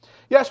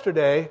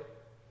Yesterday,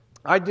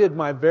 I did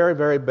my very,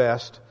 very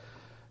best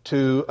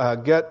to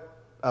get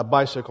a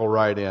bicycle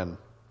ride in,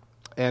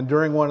 and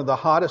during one of the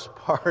hottest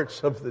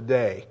parts of the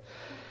day.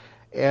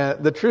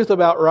 And the truth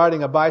about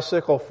riding a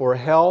bicycle for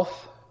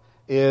health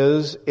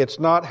is it's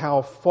not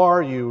how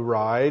far you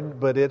ride,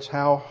 but it's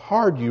how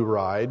hard you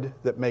ride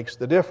that makes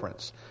the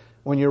difference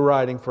when you're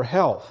riding for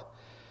health.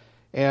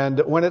 And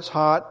when it's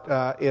hot,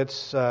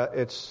 it's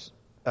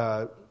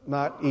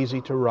not easy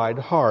to ride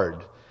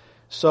hard.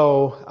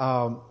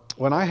 So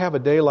when I have a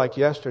day like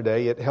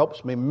yesterday, it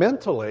helps me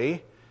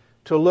mentally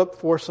to look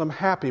for some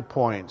happy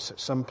points,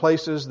 some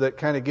places that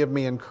kind of give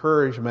me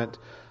encouragement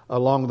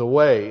along the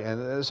way.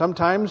 And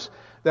sometimes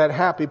that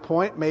happy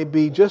point may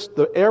be just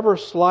the ever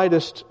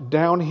slightest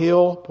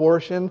downhill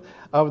portion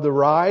of the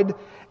ride,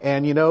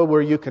 and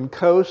where you can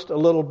coast a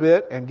little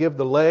bit and give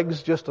the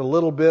legs just a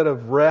little bit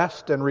of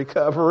rest and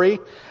recovery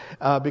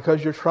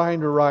because you're trying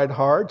to ride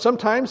hard.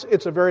 Sometimes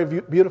it's a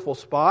very beautiful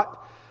spot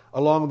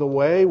along the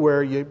way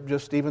where you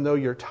just, even though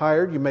you're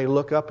tired, you may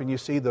look up and you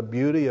see the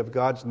beauty of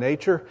God's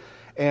nature,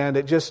 and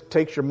it just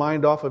takes your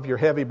mind off of your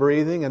heavy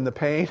breathing and the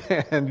pain,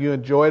 and you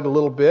enjoy it a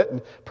little bit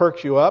and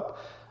perks you up.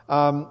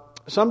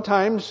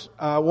 Sometimes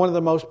one of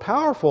the most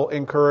powerful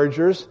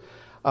encouragers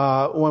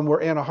when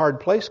we're in a hard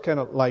place kind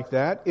of like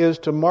that is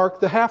to mark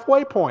the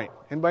halfway point.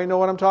 Anybody know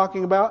what I'm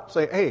talking about?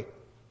 Say, hey,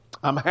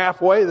 I'm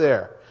halfway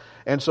there.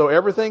 And so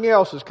everything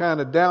else is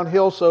kind of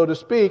downhill, so to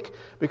speak,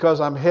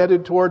 because I'm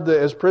headed toward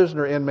as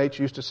prisoner inmates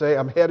used to say,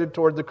 I'm headed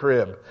toward the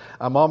crib.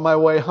 I'm on my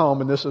way home,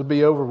 and this will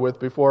be over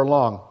with before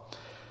long.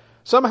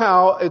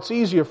 Somehow, it's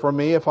easier for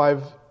me if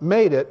I've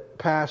made it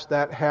past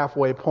that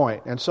halfway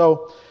point. And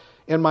so,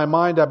 in my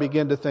mind, I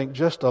begin to think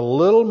just a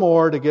little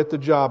more to get the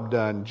job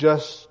done.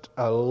 Just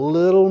a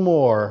little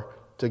more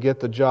to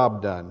get the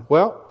job done.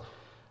 Well,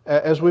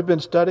 as we've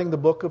been studying the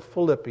book of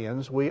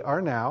Philippians, we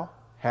are now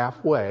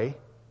halfway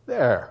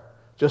there.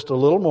 Just a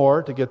little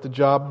more to get the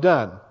job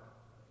done.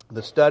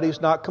 The study's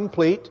not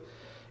complete,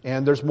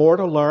 and there's more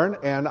to learn,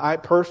 and I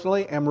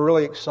personally am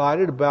really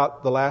excited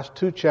about the last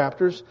 2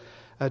 chapters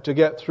to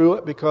get through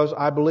it, because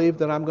I believe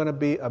that I'm going to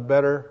be a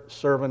better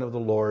servant of the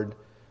Lord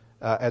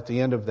at the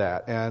end of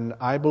that. And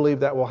I believe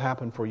that will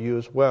happen for you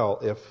as well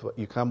if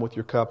you come with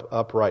your cup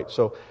upright.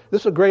 So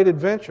this is a great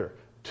adventure.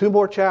 2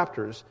 more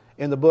chapters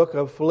in the book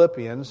of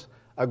Philippians.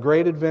 A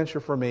great adventure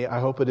for me. I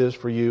hope it is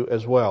for you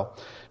as well.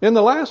 In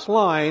the last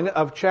line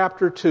of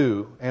chapter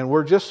 2, and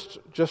we're just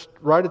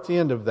right at the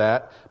end of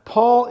that,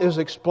 Paul is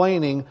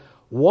explaining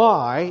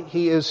why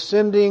he is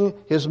sending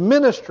his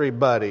ministry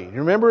buddy. You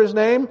remember his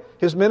name?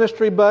 His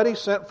ministry buddy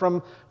sent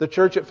from the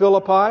church at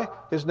Philippi.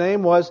 His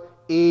name was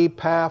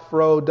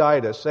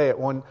Epaphroditus. Say it.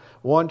 1,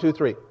 2,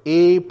 3.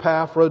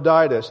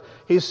 Epaphroditus.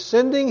 He's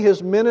sending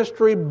his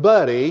ministry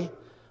buddy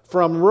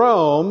from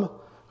Rome,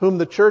 whom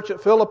the church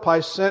at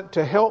Philippi sent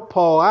to help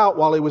Paul out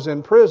while he was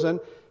in prison.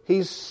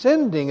 He's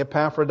sending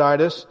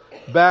Epaphroditus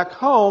back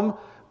home.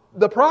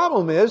 The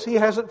problem is he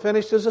hasn't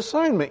finished his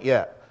assignment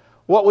yet.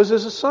 What was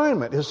his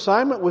assignment? His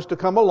assignment was to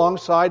come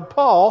alongside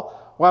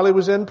Paul while he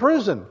was in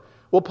prison.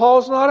 Well,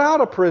 Paul's not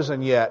out of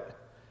prison yet,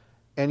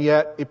 and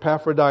yet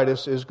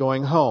Epaphroditus is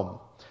going home.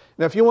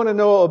 Now, if you want to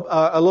know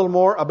a little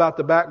more about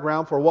the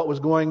background for what was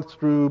going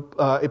through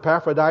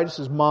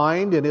Epaphroditus'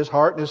 mind and his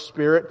heart and his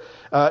spirit,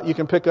 you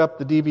can pick up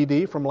the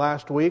DVD from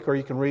last week, or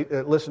you can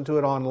listen to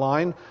it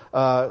online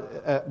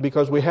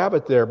because we have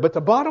it there. But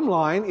the bottom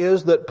line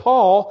is that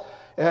Paul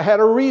had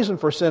a reason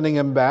for sending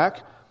him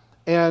back,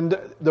 and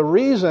the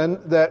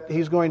reason that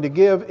he's going to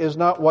give is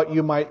not what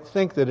you might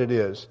think that it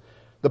is.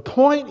 The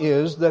point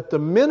is that the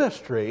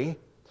ministry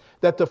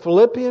that the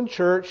Philippian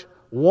church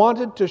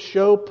wanted to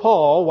show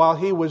Paul while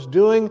he was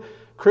doing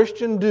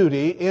Christian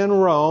duty in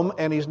Rome,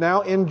 and he's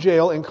now in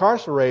jail,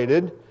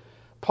 incarcerated,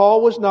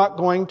 Paul was not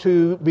going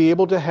to be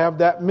able to have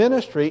that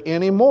ministry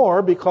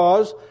anymore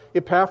because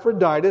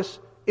Epaphroditus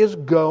is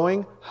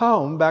going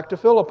home back to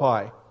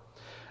Philippi.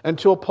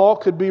 Until Paul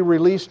could be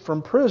released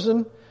from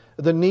prison,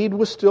 the need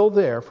was still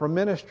there for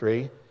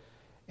ministry.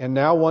 And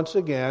now, once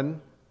again,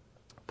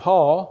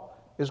 Paul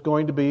is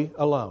going to be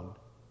alone.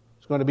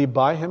 He's going to be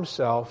by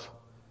himself,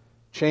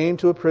 chained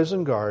to a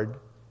prison guard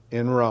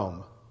in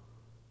Rome.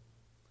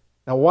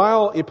 Now,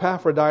 while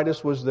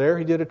Epaphroditus was there,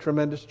 he did a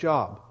tremendous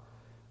job.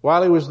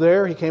 While he was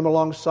there, he came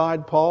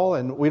alongside Paul,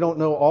 and we don't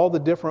know all the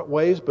different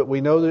ways, but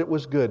we know that it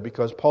was good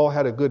because Paul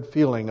had a good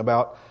feeling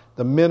about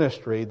the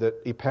ministry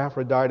that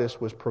Epaphroditus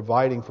was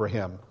providing for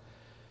him.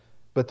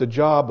 But the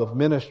job of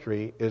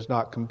ministry is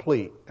not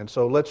complete. And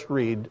so let's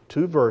read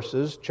 2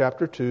 verses,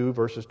 chapter 2,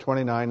 verses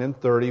 29 and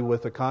 30,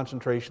 with a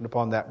concentration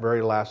upon that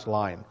very last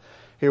line.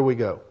 Here we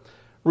go.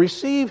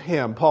 Receive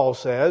him, Paul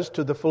says,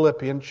 to the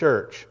Philippian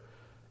church,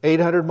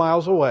 800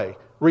 miles away.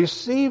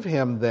 Receive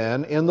him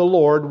then in the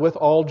Lord with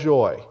all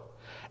joy,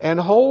 and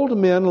hold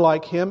men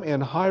like him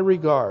in high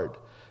regard,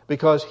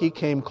 because he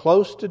came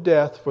close to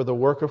death for the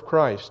work of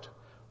Christ,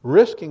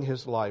 risking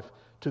his life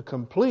to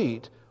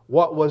complete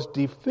what was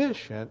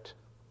deficient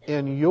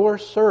in your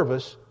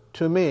service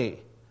to me.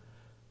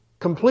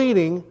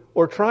 Completing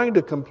or trying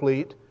to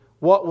complete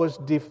what was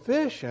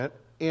deficient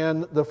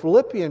in the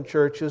Philippian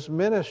church's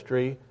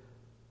ministry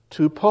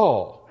to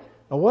Paul.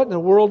 Now, what in the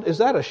world, is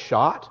that a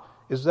shot?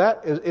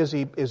 Is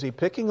he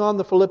picking on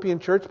the Philippian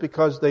church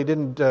because they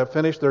didn't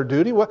finish their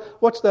duty?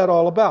 What's that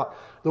all about?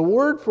 The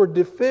word for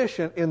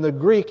deficient in the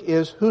Greek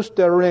is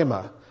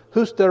husterema,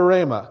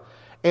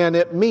 and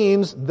it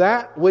means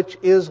that which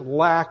is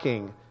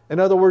lacking. In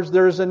other words,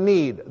 there is a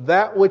need,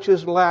 that which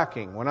is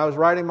lacking. When I was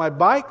riding my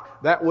bike,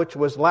 that which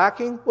was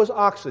lacking was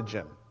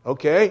oxygen,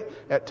 okay,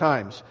 at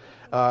times,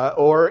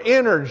 or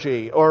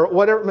energy, or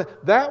whatever.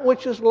 That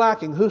which is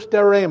lacking,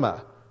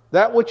 husterema,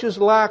 that which is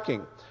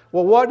lacking.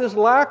 Well, what is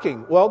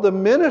lacking? Well, the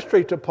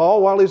ministry to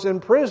Paul while he's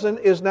in prison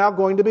is now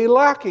going to be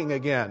lacking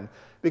again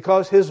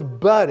because his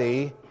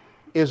buddy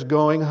is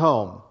going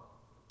home.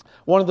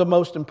 One of the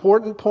most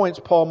important points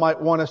Paul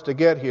might want us to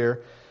get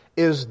here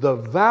is the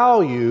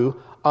value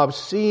of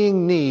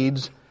seeing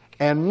needs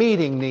and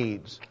meeting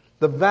needs.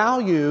 The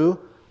value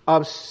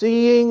of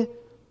seeing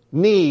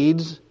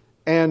needs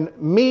and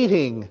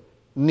meeting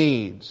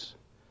needs.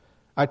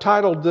 I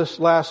titled this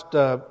last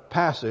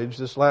passage,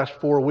 this last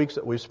 4 weeks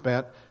that we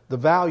spent, The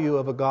Value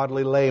of a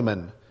Godly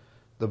Layman.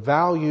 The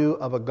Value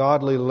of a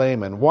Godly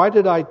Layman. Why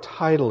did I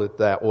title it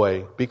that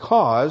way?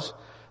 Because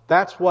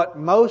that's what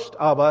most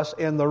of us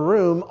in the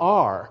room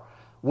are.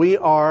 We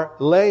are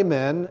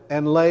laymen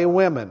and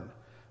laywomen,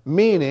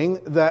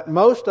 meaning that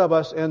most of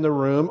us in the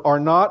room are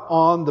not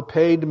on the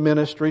paid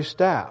ministry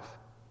staff.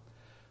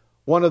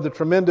 One of the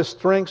tremendous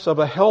strengths of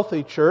a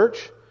healthy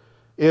church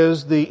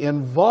is the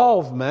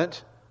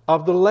involvement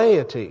of the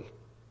laity,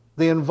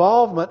 the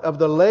involvement of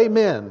the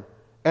laymen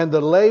and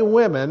the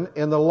laywomen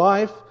in the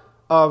life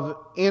of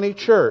any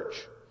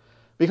church.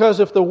 Because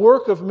if the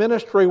work of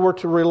ministry were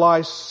to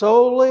rely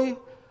solely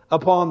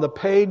upon the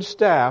paid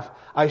staff,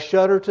 I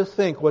shudder to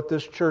think what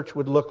this church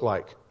would look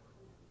like.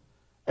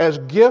 As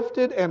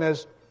gifted and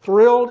as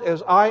thrilled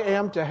as I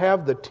am to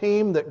have the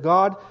team that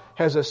God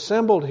has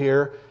assembled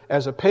here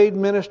as a paid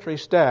ministry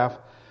staff,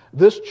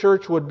 this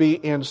church would be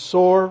in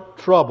sore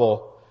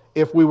trouble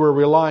if we were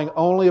relying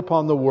only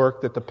upon the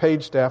work that the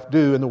paid staff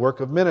do in the work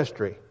of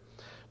ministry.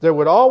 There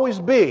would always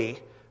be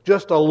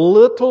just a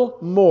little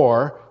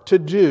more to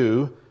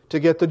do to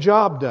get the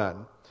job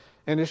done.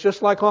 And it's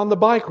just like on the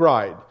bike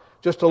ride.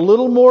 Just a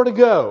little more to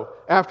go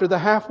after the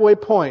halfway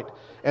point,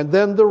 and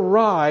then the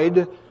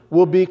ride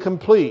will be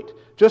complete.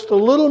 Just a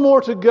little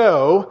more to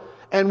go,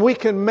 and we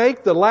can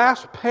make the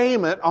last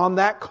payment on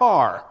that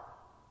car.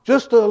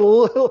 Just a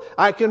little.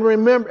 I can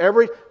remember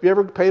have you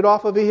ever paid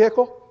off a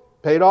vehicle?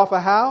 Paid off a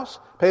house?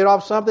 Paid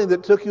off something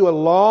that took you a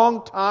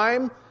long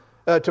time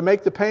to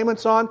make the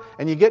payments on,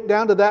 and you get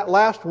down to that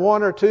last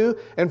one or two.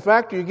 In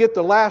fact, you get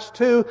the last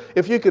two.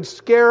 If you could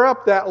scare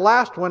up that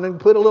last one and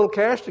put a little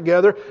cash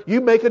together, you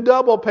make a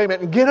double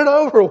payment and get it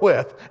over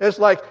with. It's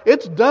like,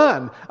 it's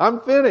done. I'm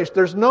finished.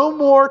 There's no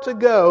more to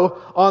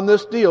go on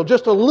this deal.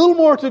 Just a little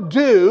more to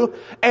do,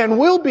 and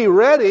we'll be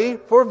ready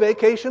for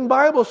Vacation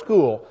Bible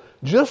School.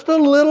 Just a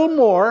little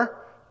more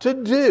to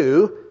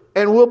do,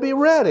 and we'll be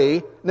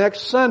ready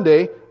next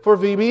Sunday for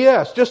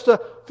VBS. Just a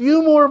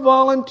few more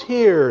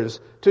volunteers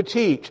to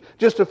teach.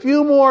 Just a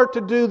few more to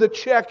do the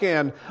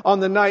check-in on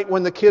the night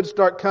when the kids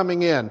start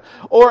coming in.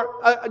 Or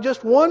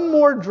just one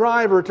more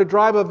driver to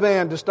drive a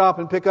van to stop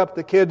and pick up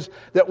the kids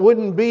that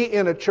wouldn't be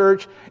in a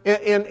church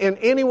in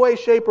any way,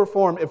 shape, or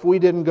form if we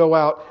didn't go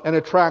out and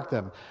attract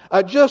them.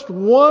 Just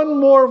one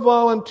more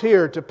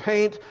volunteer to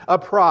paint a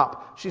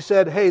prop. She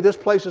said, hey, this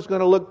place is going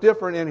to look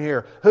different in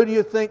here. Who do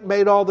you think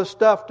made all the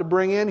stuff to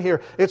bring in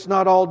here? It's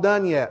not all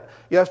done yet.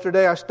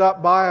 Yesterday I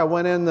stopped by. I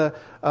went in the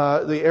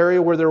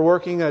area where they're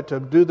working to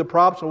do the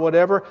props or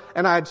whatever.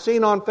 And I had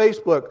seen on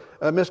Facebook,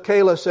 Miss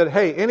Kayla said,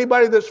 hey,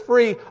 anybody that's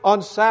free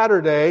on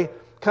Saturday,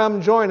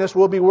 come join us.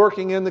 We'll be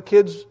working in the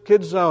kids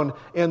zone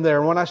in there.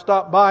 And when I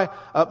stopped by,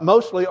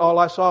 mostly all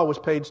I saw was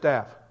paid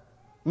staff.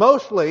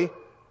 Mostly,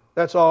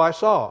 that's all I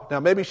saw.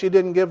 Now, maybe she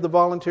didn't give the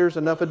volunteers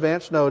enough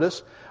advance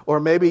notice, or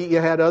maybe you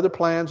had other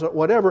plans or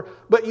whatever.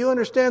 But you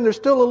understand there's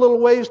still a little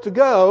ways to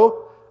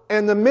go,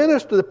 and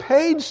the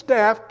paid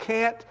staff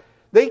can't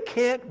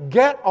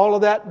get all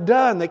of that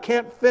done. They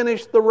can't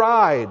finish the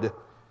ride.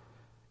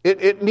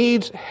 It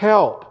needs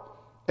help.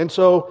 And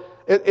so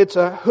it's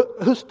a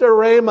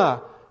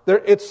husterema.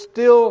 It's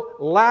still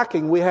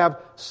lacking. We have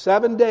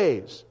 7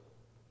 days.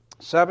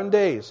 7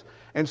 days.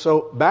 And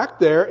so back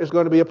there is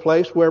going to be a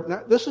place where,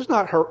 this is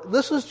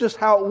just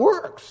how it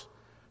works.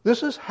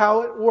 This is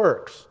how it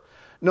works.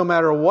 No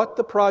matter what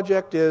the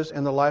project is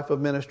in the life of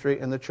ministry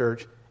in the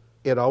church,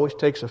 it always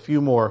takes a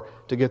few more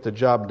to get the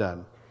job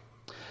done.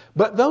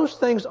 But those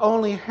things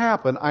only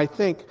happen, I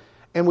think,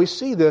 and we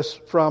see this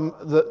from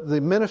the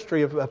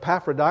ministry of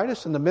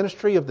Epaphroditus and the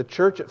ministry of the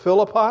church at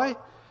Philippi.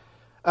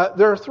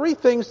 There are 3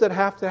 things that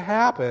have to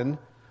happen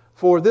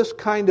for this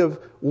kind of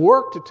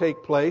work to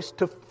take place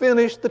to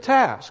finish the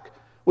task.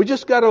 We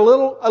just got a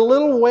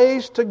little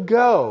ways to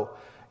go.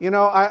 You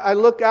know, I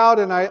look out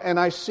and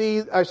I see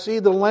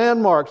the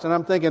landmarks, and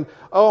I'm thinking,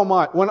 oh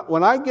my!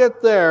 When I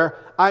get there,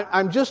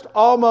 I'm just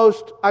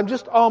almost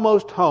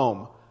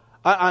home.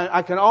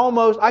 I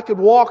could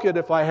walk it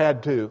if I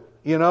had to.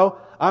 You know,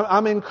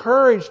 I'm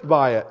encouraged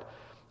by it.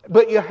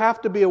 But you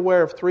have to be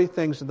aware of three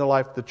things in the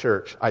life of the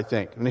church, I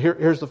think. And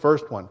here's the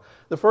first one.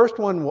 The first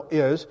one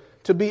is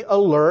to be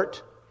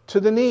alert to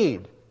the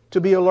need.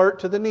 To be alert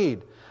to the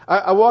need.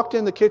 I walked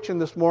in the kitchen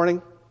this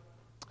morning.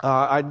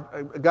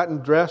 I'd gotten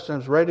dressed and I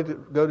was ready to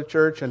go to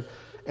church.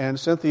 And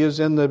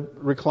Cynthia's in the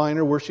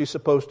recliner where she's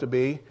supposed to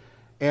be.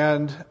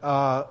 And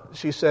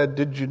she said,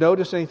 "Did you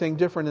notice anything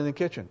different in the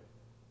kitchen?"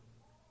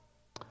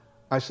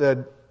 I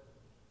said,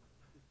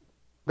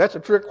 "That's a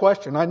trick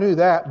question. I knew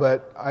that,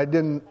 but I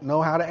didn't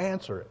know how to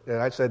answer it." And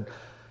I said,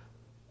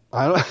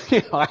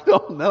 I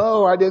don't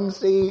know. I didn't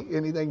see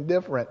anything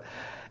different.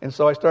 And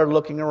so I started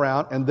looking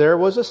around, and there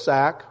was a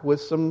sack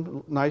with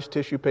some nice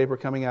tissue paper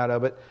coming out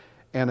of it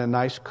and a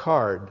nice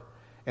card.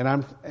 And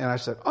I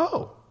said,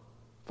 "Oh,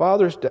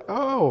 Father's Day.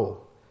 Oh,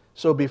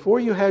 so before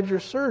you had your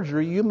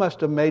surgery, you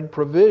must have made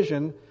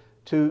provision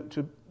to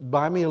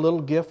buy me a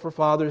little gift for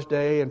Father's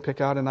Day and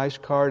pick out a nice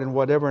card and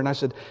whatever." And I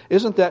said,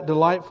 "Isn't that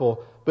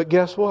delightful?" But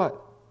guess what?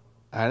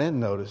 I didn't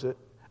notice it.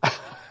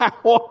 I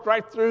walked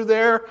right through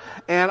there,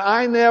 and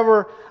I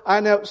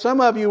know some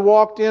of you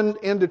walked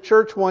into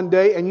church one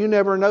day and you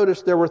never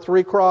noticed there were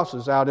 3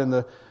 crosses out in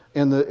the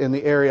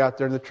area out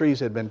there, and the trees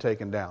had been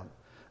taken down.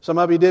 Some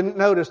of you didn't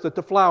notice that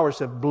the flowers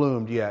have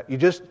bloomed yet. You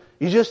just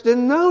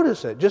didn't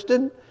notice it. Just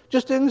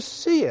didn't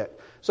see it.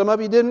 Some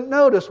of you didn't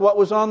notice what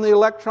was on the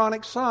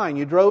electronic sign.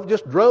 You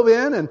just drove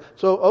in, and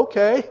so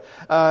okay.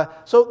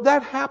 So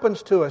that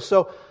happens to us.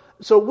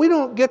 So we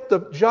don't get the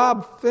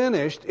job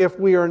finished if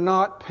we are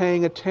not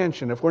paying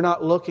attention, if we're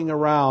not looking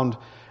around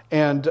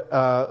and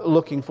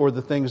looking for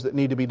the things that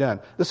need to be done.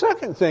 The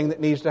second thing that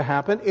needs to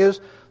happen is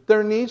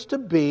there needs to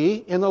be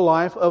in the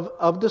life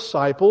of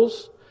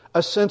disciples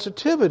a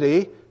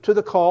sensitivity to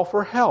the call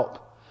for help.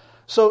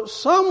 So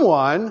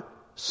someone,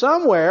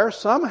 somewhere,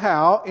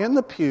 somehow in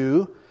the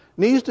pew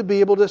needs to be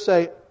able to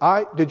say,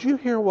 "Did you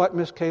hear what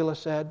Miss Kayla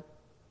said?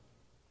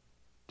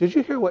 Did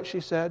you hear what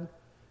she said?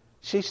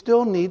 She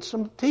still needs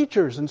some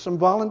teachers and some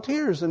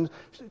volunteers." And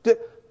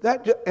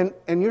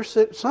you're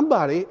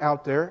somebody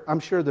out there, I'm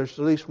sure there's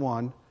at least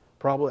one,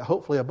 probably,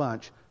 hopefully a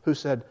bunch, who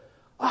said,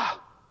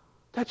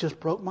 "That just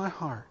broke my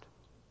heart.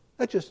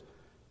 There's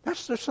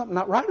something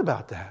not right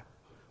about that.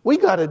 We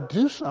got to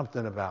do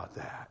something about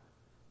that."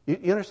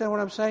 You understand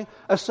what I'm saying?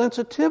 A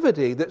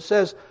sensitivity that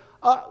says,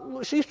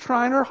 she's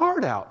trying her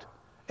heart out,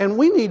 and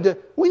we need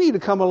to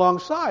come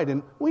alongside,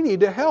 and we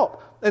need to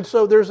help. And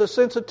so there's a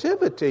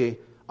sensitivity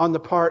on the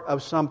part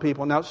of some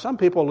people. Now, some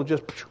people will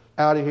just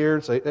out of here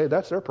and say, "Hey,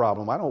 that's their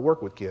problem. I don't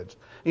work with kids,"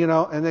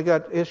 and they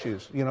got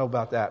issues,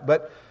 about that.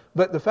 But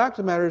the fact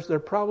of the matter is, there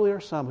probably are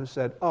some who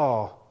said,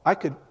 "Oh, I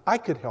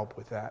could help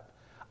with that.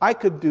 I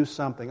could do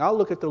something. I'll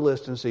look at the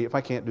list and see if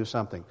I can't do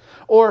something."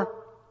 Or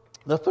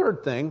the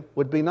third thing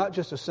would be not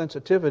just a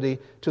sensitivity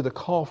to the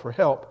call for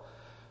help,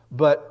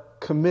 but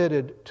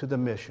committed to the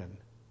mission.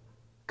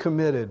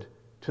 Committed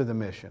to the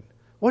mission.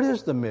 What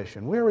is the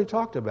mission? We already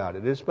talked about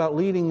it. It's about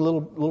leading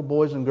little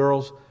boys and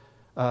girls,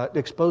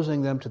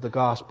 exposing them to the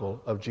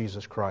gospel of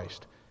Jesus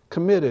Christ.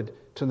 Committed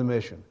to the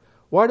mission.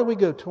 Why do we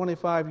go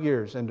 25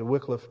 years into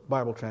Wycliffe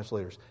Bible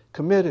Translators?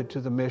 Committed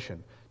to the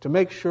mission. To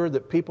make sure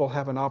that people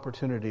have an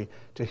opportunity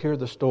to hear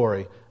the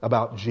story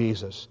about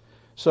Jesus.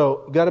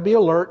 So you got to be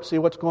alert, see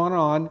what's going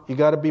on. You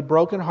got to be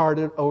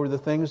brokenhearted over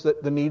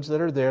the needs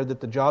that are there, that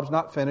the job's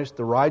not finished,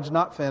 the ride's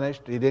not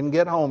finished, you didn't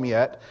get home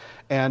yet,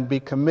 and be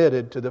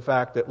committed to the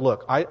fact that,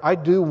 look, I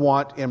do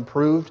want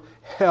improved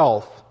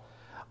health.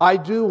 I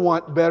do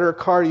want better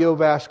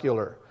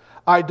cardiovascular.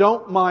 I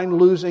don't mind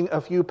losing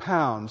a few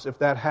pounds if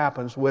that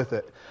happens with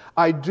it.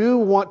 I do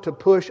want to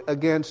push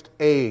against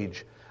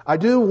age. I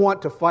do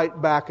want to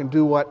fight back and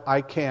do what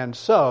I can.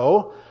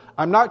 So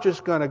I'm not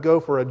just going to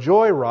go for a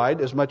joyride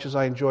as much as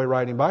I enjoy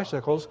riding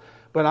bicycles,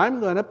 but I'm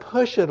going to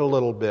push it a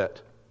little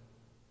bit.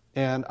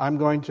 And I'm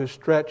going to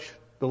stretch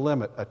the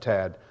limit a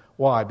tad.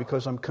 Why?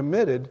 Because I'm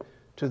committed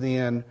to the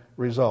end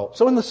result.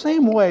 So in the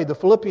same way, the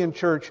Philippian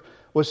church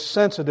was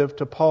sensitive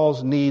to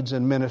Paul's needs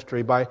in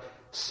ministry by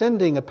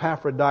sending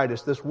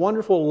Epaphroditus, this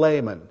wonderful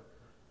layman,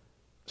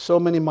 so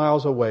many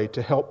miles away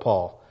to help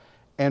Paul.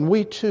 And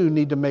we too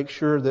need to make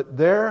sure that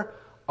there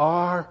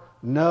are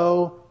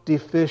no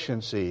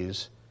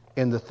deficiencies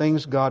in the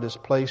things God has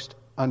placed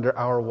under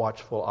our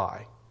watchful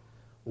eye.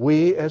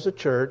 We as a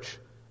church,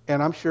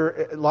 and I'm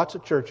sure lots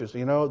of churches,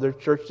 there are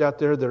churches out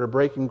there that are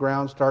breaking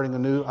ground, starting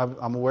anew.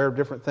 I'm aware of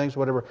different things,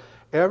 whatever.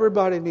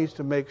 Everybody needs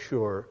to make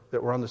sure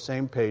that we're on the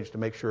same page to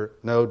make sure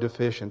no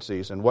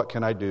deficiencies. And what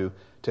can I do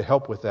to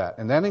help with that?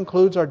 And that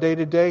includes our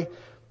day-to-day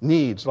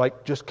needs,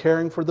 like just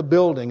caring for the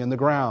building and the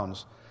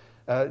grounds.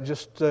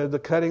 The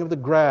cutting of the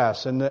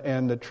grass and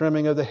the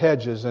trimming of the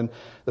hedges and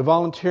the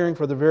volunteering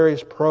for the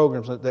various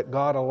programs that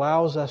God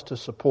allows us to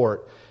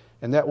support.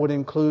 And that would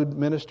include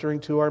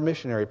ministering to our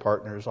missionary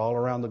partners all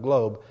around the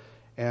globe.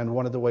 And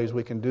one of the ways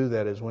we can do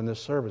that is when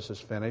this service is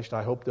finished,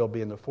 I hope they'll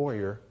be in the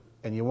foyer,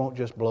 and you won't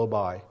just blow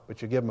by,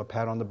 but you give them a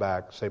pat on the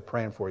back, say,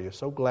 "Praying for you.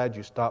 So glad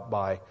you stopped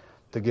by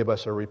to give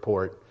us a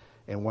report,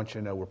 and want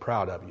you to know we're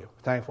proud of you.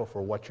 Thankful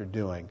for what you're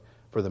doing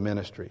for the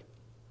ministry."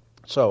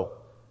 So,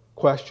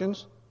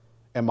 questions?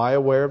 Am I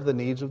aware of the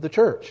needs of the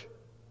church?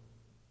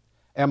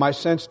 Am I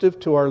sensitive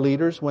to our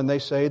leaders when they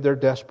say they're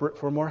desperate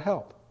for more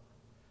help?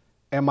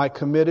 Am I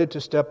committed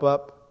to step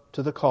up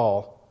to the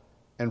call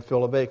and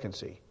fill a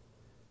vacancy?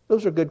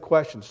 Those are good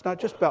questions. It's not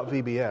just about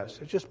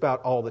VBS. It's just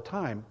about all the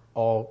time,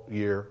 all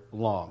year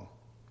long.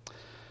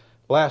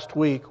 Last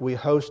week, we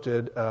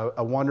hosted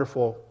a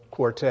wonderful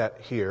quartet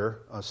here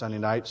on Sunday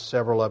night.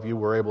 Several of you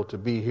were able to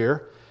be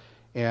here.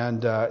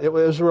 And it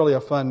was really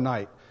a fun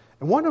night.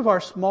 And one of our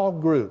small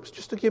groups,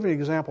 just to give you an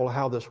example of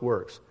how this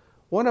works,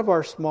 one of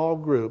our small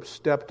groups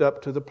stepped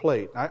up to the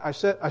plate. I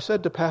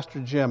said to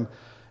Pastor Jim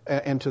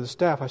and to the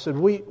staff, I said,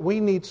 we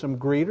need some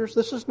greeters.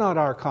 This is not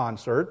our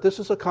concert. This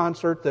is a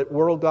concert that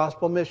World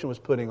Gospel Mission was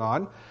putting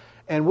on.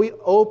 And we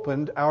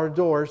opened our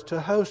doors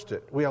to host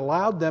it. We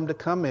allowed them to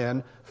come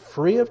in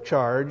free of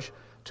charge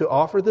to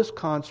offer this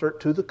concert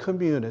to the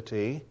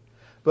community.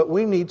 But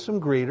we need some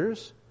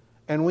greeters,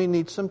 and we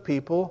need some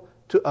people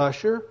to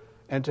usher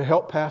and to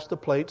help pass the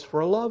plates for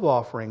a love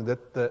offering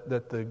that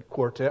the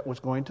quartet was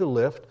going to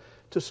lift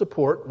to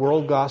support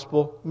World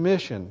Gospel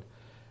Mission.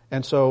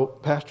 And so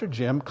Pastor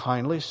Jim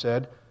kindly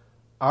said,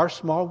 our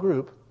small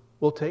group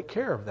will take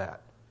care of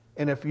that.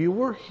 And if you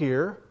were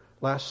here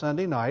last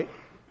Sunday night,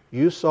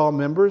 you saw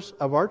members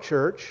of our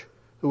church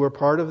who were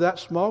part of that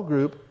small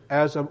group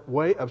as a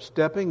way of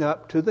stepping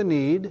up to the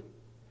need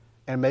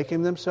and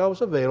making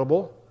themselves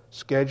available,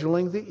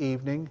 scheduling the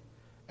evening,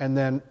 and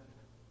then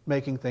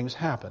making things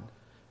happen.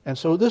 And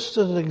so this is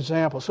an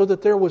example, so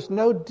that there was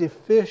no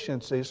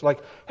deficiencies like,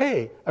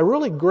 hey, a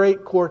really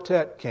great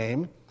quartet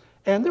came,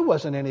 and there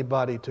wasn't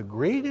anybody to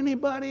greet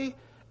anybody,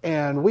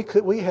 and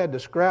we had to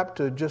scrap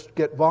to just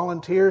get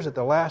volunteers at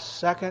the last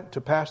second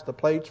to pass the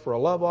plates for a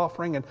love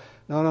offering. And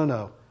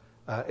no.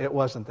 It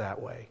wasn't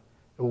that way.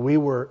 We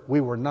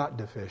were not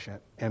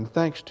deficient, and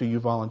thanks to you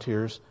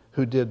volunteers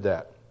who did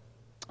that.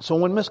 So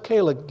when Miss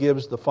Kayla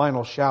gives the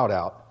final shout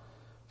out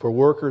for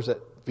workers at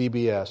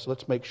VBS,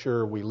 let's make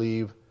sure we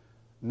leave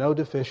no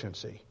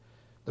deficiency.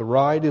 The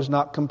ride is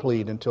not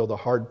complete until the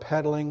hard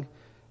pedaling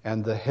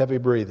and the heavy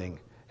breathing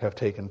have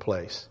taken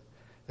place.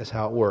 That's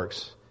how it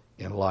works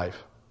in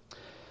life.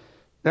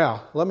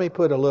 Now, let me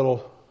put a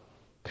little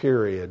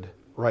period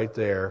right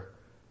there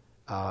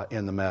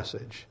in the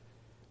message,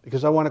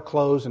 because I want to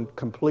close and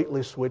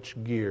completely switch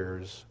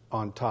gears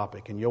on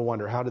topic. And you'll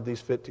wonder, how did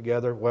these fit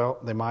together? Well,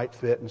 they might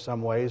fit in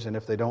some ways, and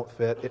if they don't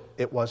fit,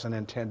 it wasn't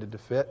intended to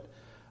fit.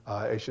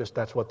 It's just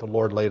that's what the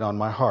Lord laid on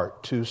my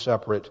heart, two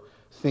separate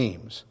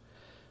themes.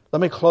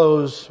 Let me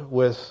close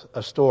with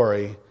a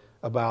story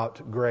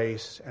about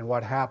grace and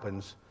what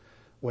happens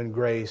when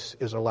grace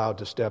is allowed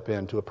to step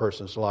into a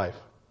person's life.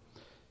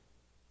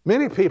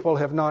 Many people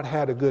have not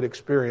had a good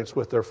experience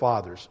with their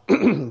fathers.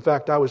 In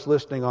fact, I was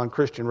listening on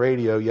Christian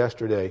radio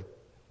yesterday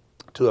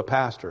to a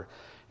pastor,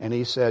 and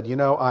he said,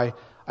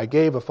 I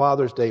gave a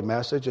Father's Day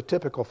message, a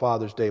typical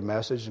Father's Day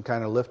message, and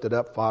kind of lifted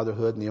up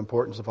fatherhood and the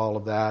importance of all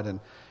of that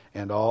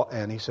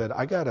and he said,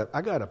 I got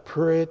a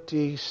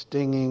pretty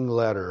stinging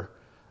letter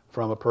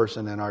from a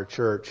person in our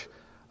church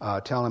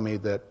telling me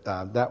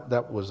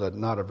that was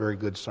not a very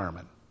good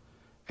sermon.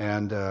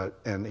 And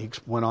he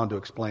went on to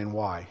explain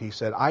why. He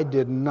said, I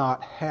did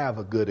not have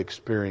a good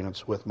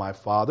experience with my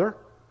father.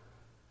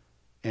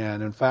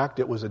 And in fact,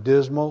 it was a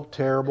dismal,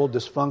 terrible,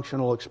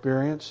 dysfunctional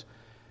experience.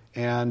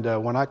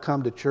 And when I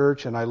come to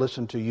church and I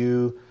listen to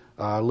you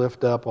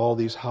lift up all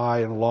these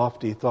high and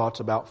lofty thoughts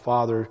about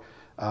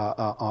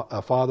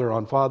a father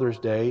on Father's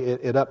Day,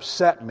 it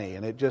upset me,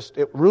 and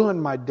it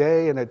ruined my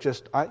day, and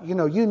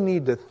you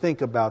need to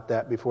think about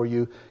that before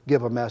you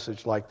give a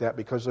message like that,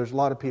 because there's a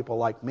lot of people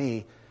like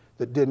me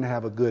that didn't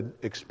have a good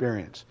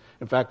experience.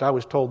 In fact, I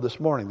was told this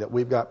morning that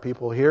we've got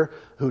people here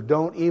who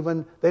don't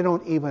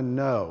even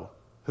know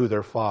who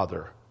their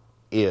father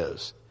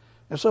is.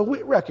 And so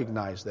we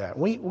recognize that.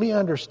 We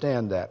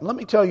understand that. And let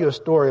me tell you a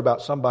story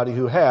about somebody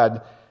who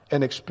had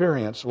an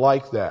experience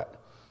like that.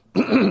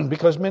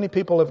 Because many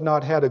people have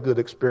not had a good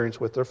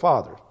experience with their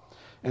father.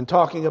 And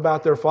talking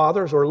about their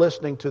fathers or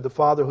listening to the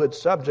fatherhood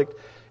subject,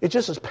 it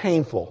just is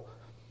painful.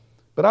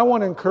 But I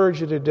want to encourage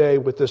you today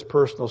with this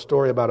personal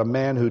story about a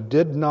man who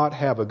did not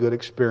have a good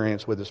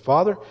experience with his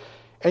father,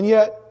 and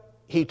yet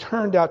he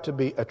turned out to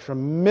be a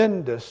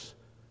tremendous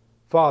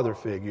father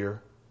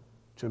figure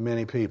to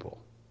many people.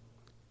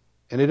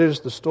 And it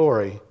is the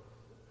story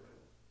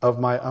of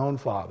my own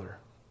father,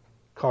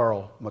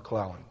 Carl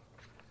McClellan.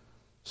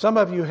 Some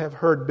of you have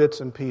heard bits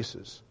and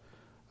pieces.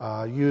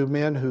 You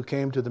men who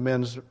came to the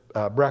men's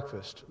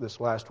breakfast this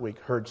last week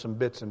heard some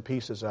bits and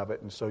pieces of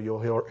it, and so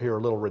you'll hear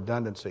a little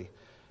redundancy.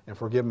 And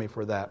forgive me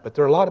for that. But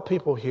there are a lot of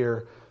people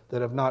here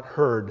that have not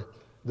heard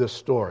this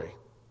story.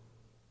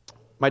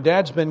 My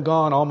dad's been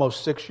gone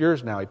almost 6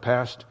 years now. He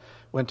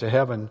went to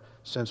heaven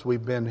since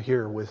we've been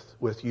here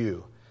with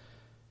you.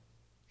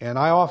 And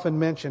I often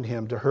mention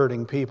him to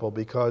hurting people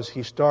because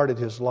he started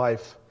his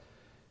life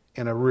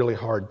in a really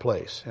hard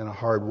place, in a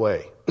hard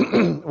way.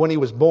 When he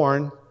was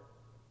born,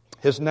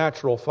 his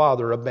natural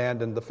father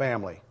abandoned the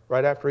family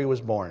right after he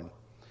was born.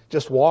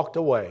 Just walked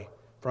away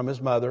from his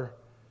mother,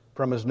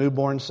 from his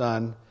newborn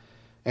son,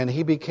 and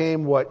he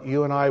became what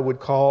you and I would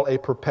call a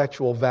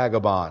perpetual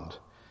vagabond.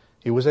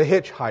 He was a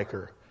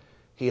hitchhiker.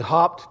 He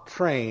hopped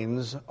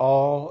trains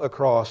all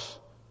across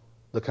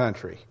the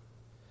country.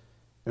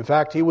 In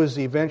fact, he was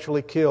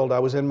eventually killed. I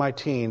was in my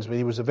teens, but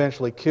he was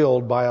eventually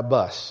killed by a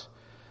bus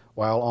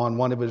while on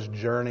one of his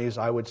journeys,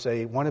 I would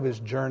say one of his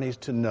journeys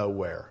to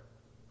nowhere.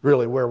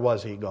 Really, where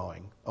was he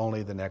going?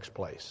 Only the next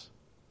place.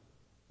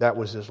 That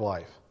was his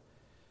life.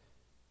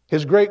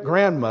 His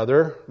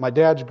great-grandmother, my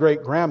dad's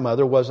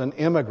great-grandmother, was an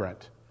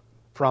immigrant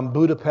from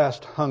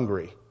Budapest,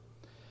 Hungary.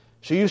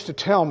 She used to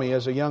tell me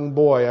as a young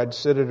boy, I'd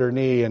sit at her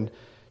knee and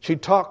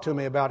she'd talk to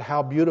me about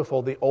how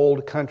beautiful the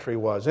old country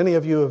was. Any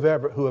of you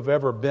who have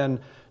ever been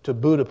to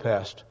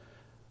Budapest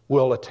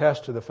will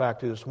attest to the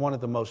fact that it's one of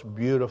the most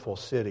beautiful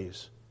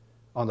cities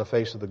on the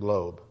face of the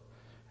globe.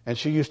 And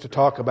she used to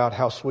talk about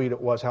how sweet it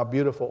was, how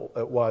beautiful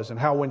it was, and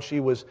how when she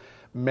was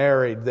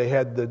married, they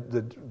had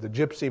the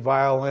gypsy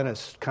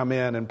violinists come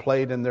in and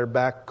played in their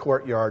back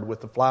courtyard with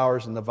the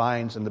flowers and the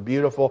vines and the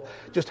beautiful,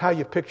 just how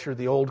you picture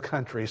the old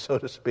country, so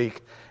to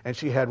speak. And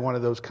she had one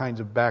of those kinds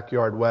of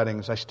backyard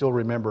weddings. I still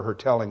remember her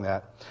telling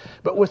that.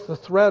 But with the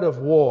threat of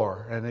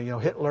war and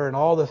Hitler and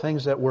all the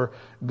things that were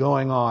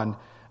going on,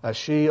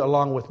 she,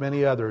 along with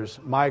many others,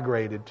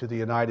 migrated to the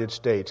United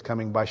States,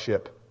 coming by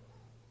ship.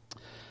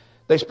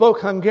 They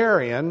spoke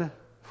Hungarian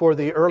for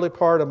the early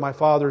part of my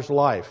father's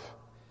life.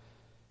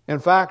 In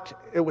fact,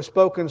 it was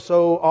spoken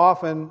so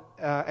often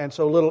and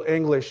so little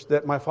English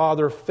that my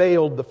father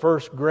failed the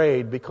first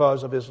grade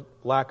because of his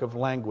lack of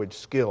language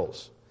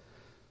skills.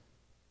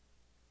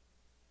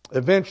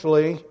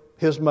 Eventually,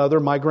 his mother,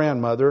 my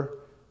grandmother,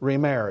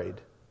 remarried.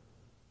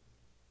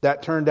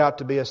 That turned out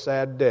to be a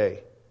sad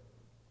day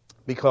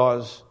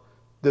because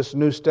this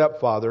new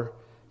stepfather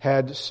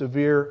had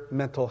severe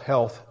mental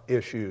health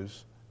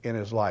issues in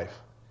his life.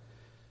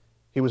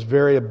 He was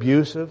very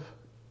abusive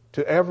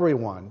to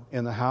everyone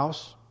in the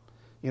house.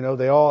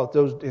 They all,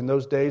 in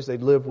those days, they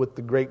lived with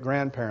the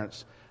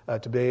great-grandparents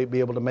to be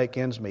able to make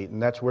ends meet.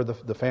 And that's where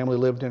the family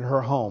lived, in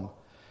her home.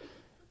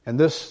 And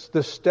this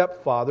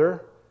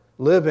stepfather,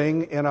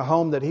 living in a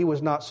home that he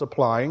was not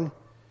supplying,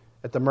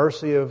 at the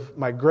mercy of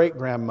my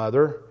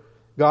great-grandmother,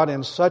 got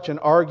in such an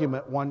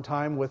argument one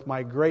time with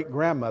my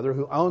great-grandmother,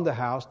 who owned the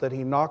house, that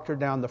he knocked her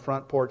down the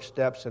front porch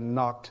steps and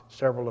knocked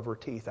several of her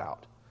teeth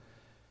out.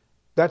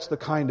 That's the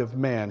kind of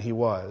man he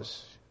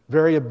was.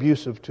 Very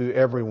abusive to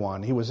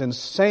everyone. He was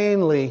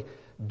insanely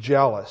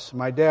jealous.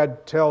 My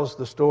dad tells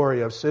the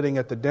story of sitting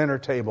at the dinner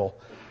table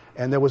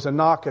and there was a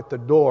knock at the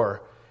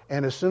door.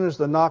 And as soon as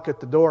the knock at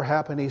the door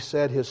happened, he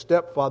said his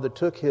stepfather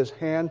took his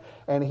hand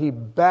and he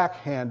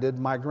backhanded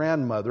my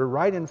grandmother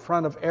right in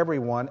front of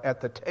everyone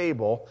at the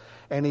table.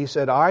 And he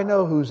said, "I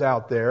know who's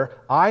out there.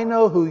 I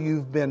know who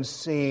you've been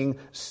seeing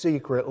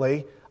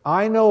secretly.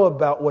 I know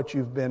about what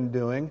you've been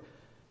doing."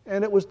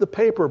 And it was the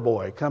paper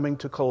boy coming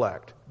to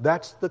collect.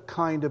 That's the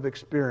kind of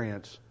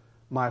experience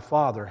my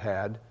father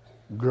had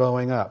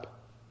growing up.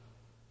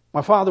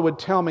 My father would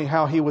tell me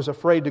how he was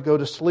afraid to go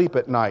to sleep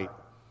at night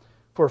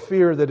for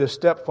fear that his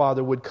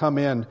stepfather would come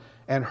in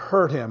and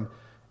hurt him.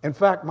 In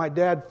fact, my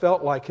dad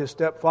felt like his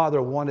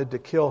stepfather wanted to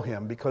kill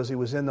him because he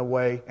was in the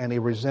way and he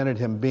resented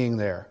him being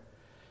there.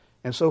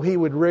 And so he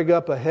would rig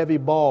up a heavy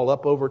ball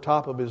up over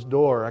top of his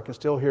door. I can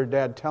still hear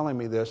Dad telling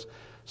me this,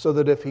 so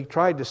that if he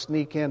tried to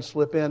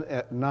slip in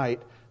at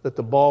night, that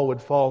the ball would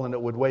fall and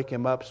it would wake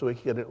him up so he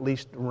could at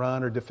least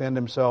run or defend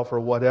himself or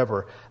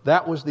whatever.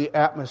 That was the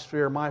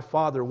atmosphere my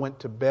father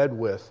went to bed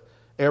with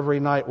every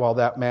night while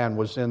that man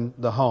was in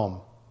the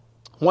home.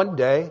 One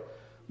day,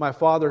 my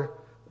father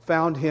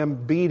found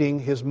him beating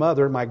his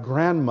mother, my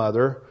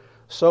grandmother,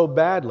 so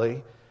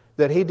badly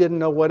that he didn't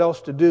know what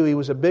else to do. He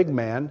was a big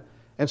man.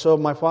 And so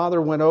my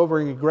father went over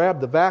and he grabbed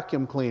the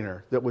vacuum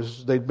cleaner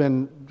they'd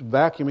been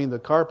vacuuming the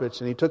carpets,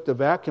 and he took the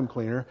vacuum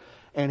cleaner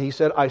and he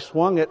said, I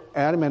swung it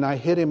at him and I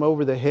hit him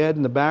over the head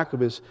and the back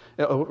of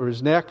over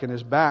his neck and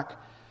his back.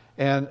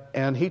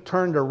 And he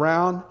turned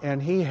around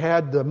and he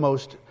had the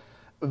most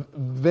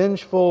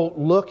vengeful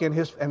look in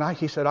his, and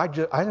he said, I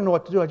didn't know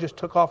what to do. I just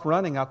took off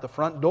running out the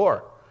front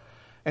door.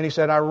 And he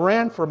said, I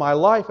ran for my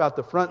life out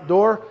the front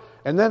door,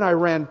 and then I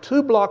ran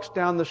 2 blocks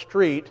down the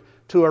street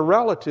to a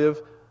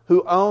relative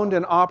who owned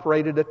and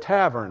operated a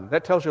tavern.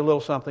 That tells you a little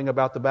something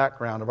about the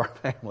background of our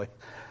family.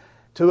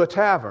 To a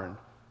tavern.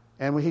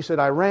 And he said,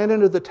 I ran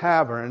into the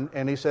tavern,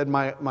 and he said,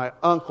 my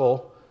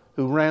uncle,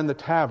 who ran the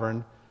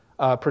tavern,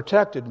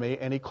 protected me,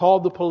 and he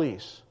called the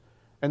police.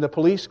 And the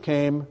police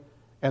came,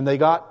 and they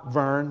got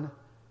Vern,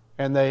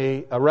 and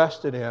they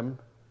arrested him,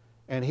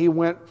 and he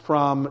went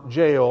from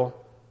jail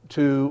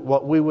to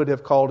what we would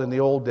have called in the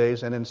old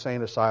days an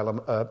insane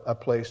asylum, a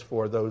place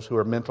for those who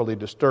are mentally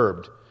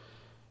disturbed.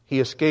 He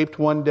escaped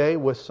one day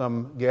with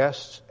some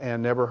guests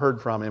and never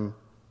heard from him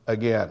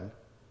again.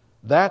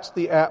 That's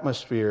the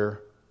atmosphere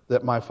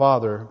that my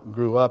father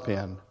grew up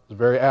in. It was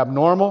very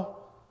abnormal,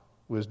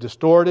 it was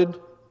distorted,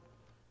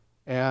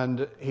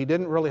 and he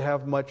didn't really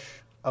have much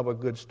of a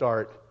good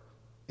start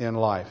in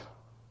life.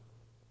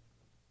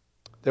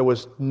 There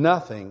was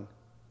nothing,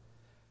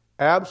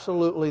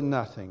 absolutely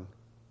nothing,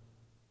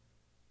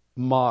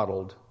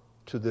 modeled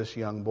to this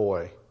young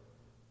boy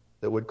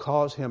that would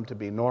cause him to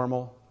be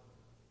normal,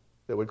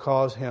 that would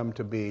cause him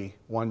to be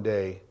one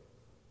day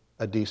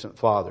a decent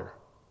father.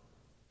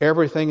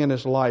 Everything in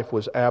his life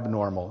was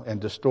abnormal and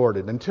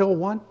distorted until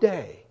one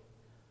day,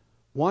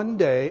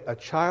 a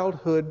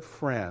childhood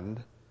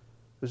friend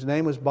whose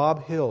name was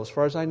Bob Hill. As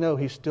far as I know,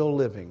 he's still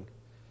living.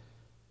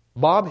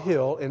 Bob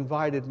Hill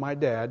invited my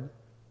dad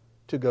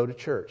to go to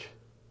church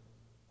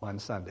one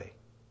Sunday.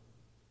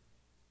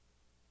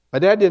 My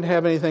dad didn't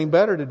have anything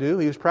better to do.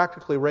 He was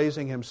practically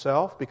raising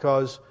himself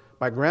because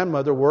my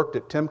grandmother worked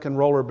at Timken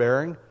Roller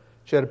Bearing.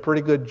 She had a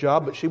pretty good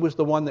job, but she was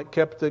the one that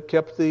kept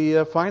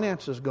the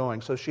finances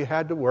going, so she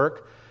had to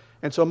work.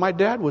 And so my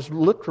dad was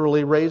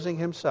literally raising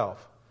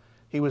himself.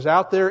 He was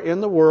out there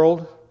in the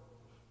world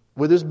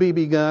with his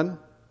BB gun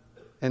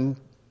and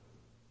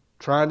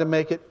trying to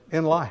make it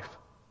in life.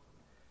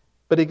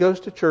 But he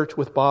goes to church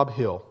with Bob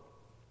Hill,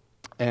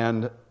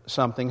 and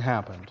something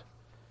happened.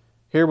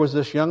 Here was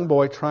this young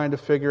boy trying to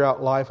figure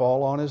out life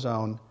all on his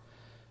own.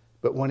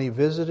 But when he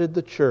visited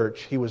the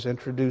church, he was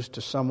introduced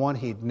to someone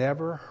he'd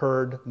never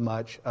heard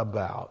much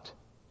about.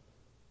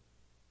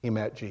 He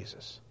met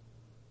Jesus.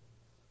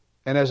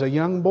 And as a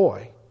young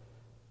boy,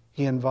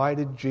 he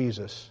invited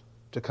Jesus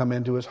to come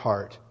into his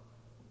heart.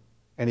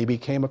 And he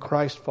became a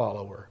Christ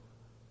follower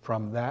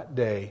from that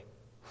day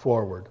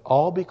forward.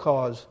 All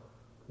because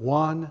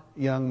one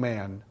young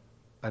man,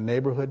 a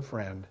neighborhood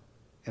friend,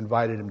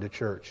 invited him to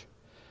church.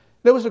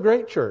 It was a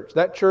great church.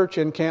 That church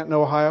in Canton,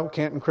 Ohio,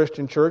 Canton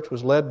Christian Church,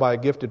 was led by a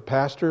gifted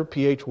pastor.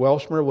 P.H.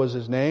 Welshmer was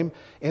his name.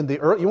 You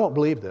won't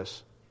believe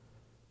this,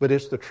 but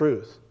it's the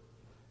truth.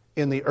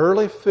 In the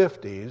early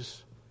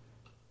 50s,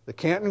 the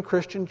Canton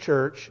Christian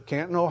Church,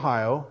 Canton,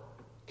 Ohio,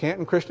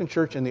 Canton Christian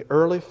Church in the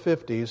early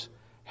 50s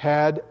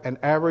had an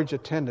average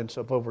attendance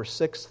of over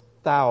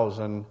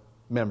 6,000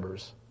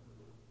 members.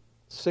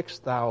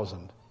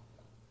 6,000.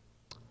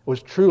 It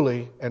was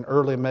truly an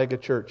early mega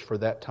church for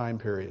that time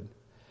period.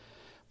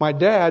 My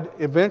dad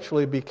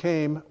eventually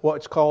became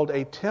what's called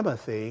a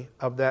Timothy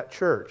of that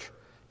church.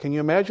 Can you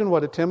imagine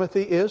what a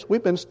Timothy is?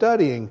 We've been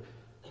studying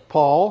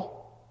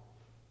Paul,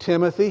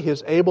 Timothy,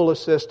 his able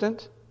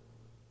assistant,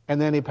 and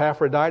then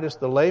Epaphroditus,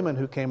 the layman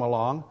who came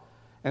along.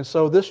 And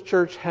so this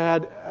church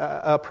had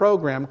a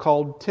program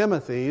called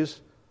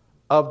Timothy's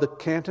of the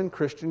Canton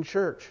Christian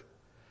Church.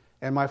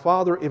 And my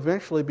father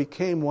eventually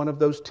became one of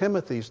those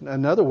Timothys.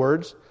 In other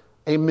words,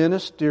 a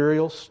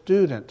ministerial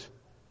student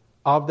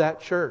of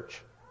that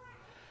church.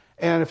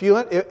 And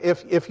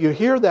if you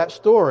hear that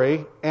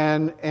story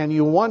and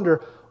you wonder,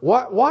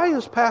 why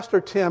is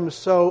Pastor Tim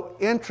so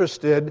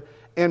interested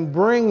in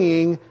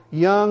bringing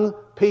young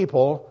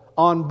people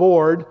on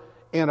board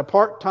in a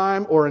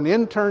part-time or an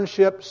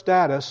internship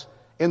status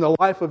in the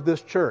life of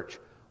this church?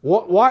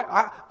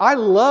 Why? I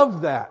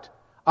love that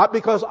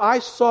because I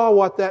saw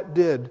what that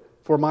did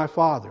for my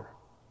father.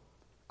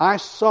 I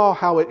saw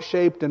how it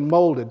shaped and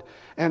molded,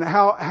 and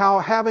how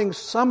having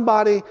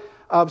somebody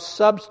of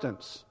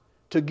substance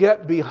to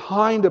get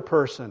behind a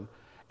person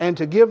and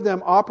to give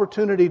them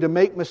opportunity to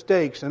make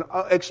mistakes and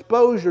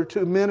exposure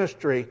to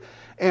ministry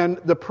and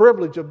the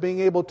privilege of being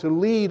able to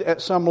lead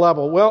at some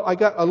level. Well, I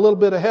got a little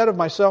bit ahead of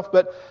myself,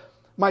 but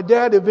my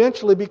dad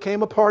eventually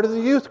became a part of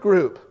the youth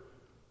group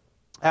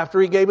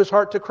after he gave his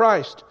heart to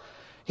Christ.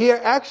 He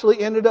actually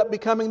ended up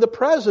becoming the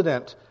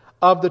president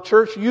of the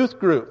church youth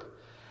group.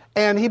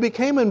 And he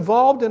became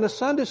involved in a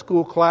Sunday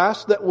school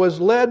class that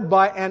was led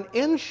by an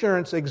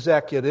insurance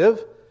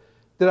executive.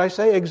 Did I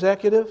say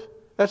executive?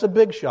 That's a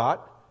big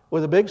shot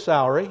with a big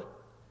salary,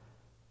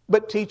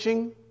 but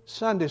teaching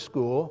Sunday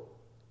school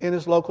in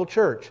his local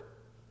church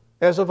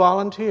as a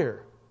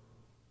volunteer.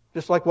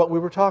 Just like what we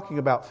were talking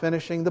about,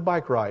 finishing the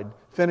bike ride,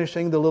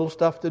 finishing the little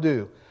stuff to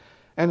do.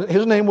 And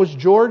his name was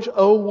George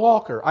O.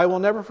 Walker. I will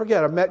never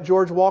forget. I've met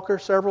George Walker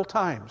several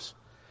times.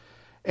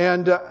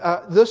 And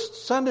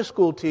this Sunday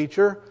school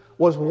teacher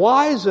was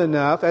wise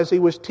enough, as he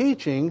was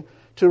teaching,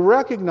 to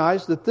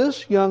recognize that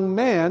this young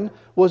man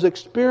was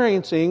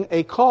experiencing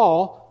a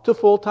call to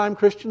full-time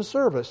Christian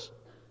service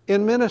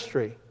in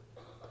ministry.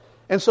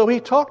 And so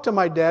he talked to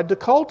my dad to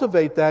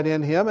cultivate that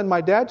in him, and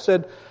my dad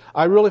said,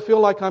 I really feel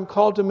like I'm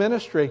called to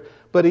ministry,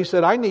 but he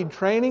said, I need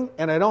training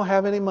and I don't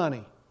have any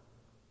money.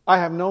 I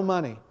have no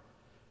money.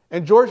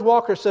 And George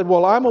Walker said,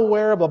 well, I'm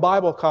aware of a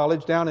Bible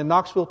college down in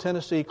Knoxville,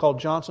 Tennessee called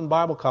Johnson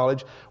Bible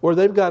College, where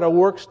they've got a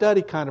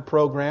work-study kind of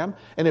program,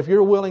 and if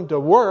you're willing to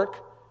work,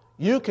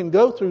 you can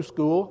go through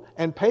school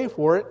and pay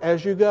for it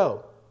as you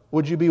go.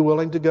 Would you be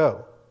willing to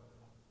go?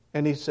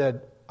 And he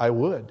said, I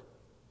would.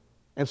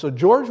 And so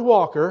George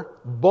Walker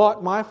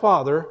bought my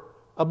father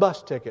a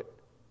bus ticket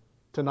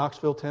to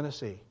Knoxville,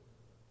 Tennessee.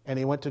 And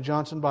he went to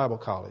Johnson Bible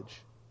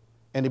College.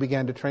 And he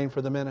began to train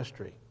for the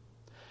ministry.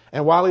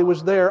 And while he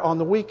was there on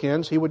the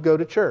weekends, he would go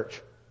to church,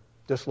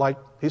 just like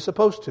he's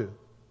supposed to.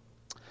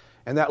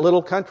 And that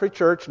little country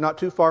church, not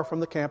too far from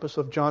the campus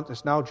of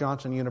it's now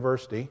Johnson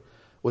University,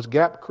 was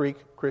Gap Creek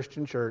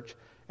Christian Church,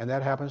 and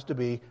that happens to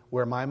be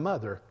where my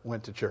mother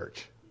went to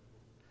church.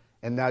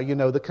 And now you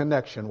know the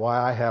connection,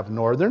 why I have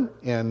Northern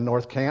in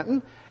North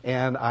Canton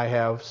and I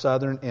have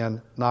Southern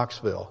in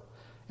Knoxville.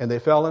 And they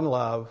fell in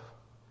love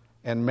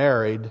and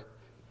married,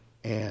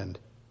 and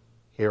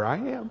here I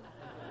am.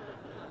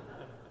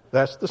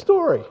 That's the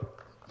story.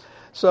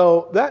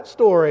 So that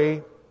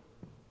story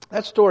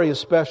is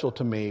special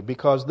to me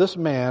because this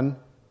man,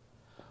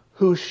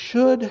 who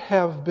should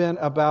have been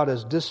about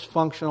as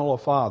dysfunctional a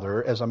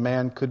father as a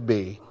man could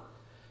be,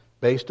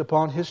 based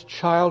upon his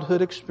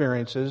childhood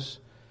experiences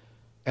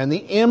and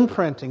the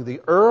imprinting, the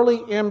early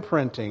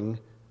imprinting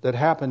that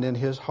happened in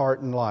his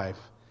heart and life,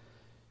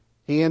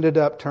 he ended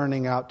up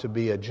turning out to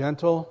be a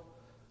gentle,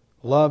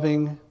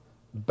 loving,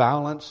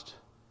 balanced,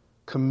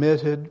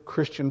 committed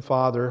Christian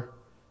father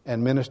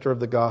and minister of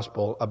the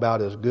gospel,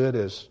 about as good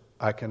as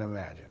I can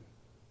imagine.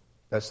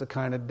 That's the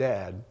kind of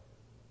dad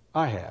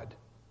I had.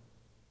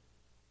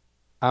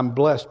 I'm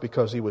blessed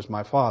because he was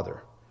my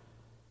father.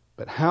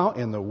 But how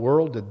in the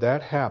world did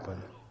that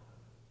happen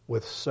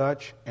with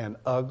such an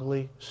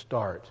ugly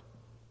start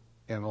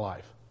in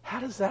life? How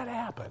does that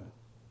happen?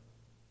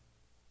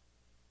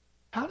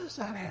 How does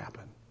that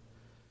happen?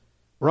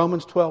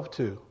 Romans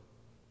 12:2.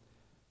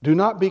 Do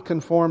not be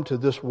conformed to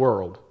this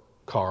world,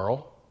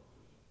 Carl.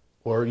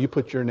 Or you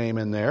put your name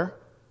in there.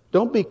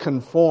 Don't be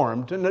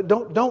conformed.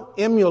 Don't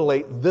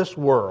emulate this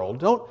world.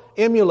 Don't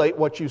emulate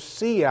what you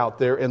see out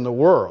there in the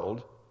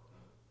world.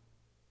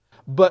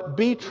 But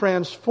be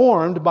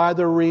transformed by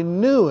the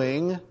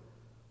renewing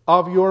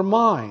of your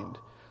mind,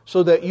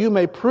 so that you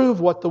may prove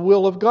what the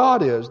will of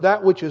God is,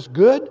 that which is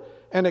good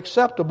and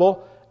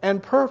acceptable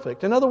and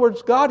perfect. In other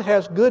words, God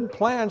has good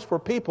plans for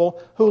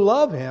people who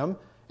love Him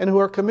and who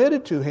are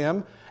committed to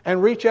Him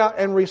and reach out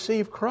and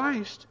receive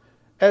Christ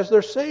as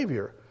their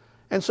Savior.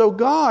 And so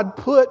God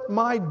put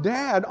my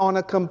dad on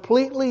a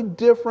completely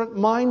different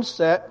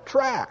mindset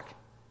track.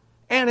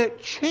 And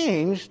it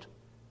changed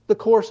the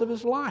course of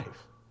his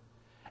life.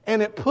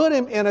 And it put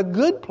him in a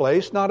good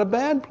place, not a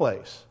bad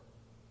place.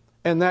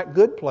 And that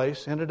good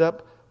place ended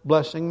up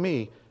blessing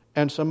me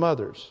and some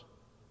others.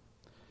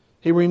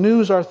 He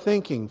renews our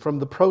thinking from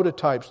the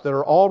prototypes that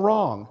are all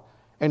wrong.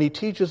 And He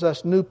teaches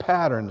us new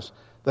patterns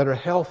that are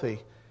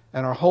healthy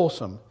and are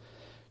wholesome.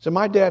 So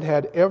my dad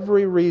had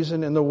every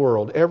reason in the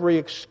world, every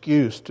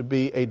excuse to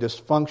be a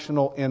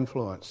dysfunctional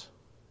influence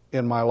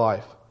in my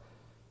life.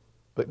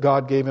 But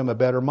God gave him a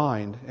better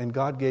mind, and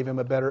God gave him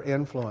a better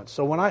influence.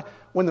 So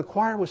when the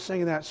choir was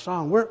singing that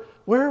song, where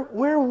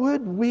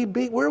would we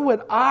be? Where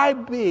would I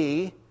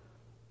be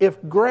if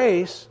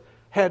grace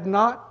had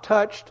not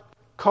touched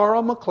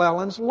Carl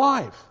McClellan's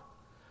life?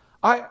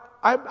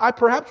 I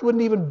perhaps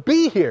wouldn't even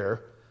be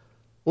here,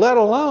 let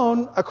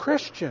alone a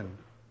Christian.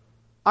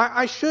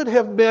 I should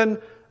have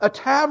been a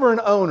tavern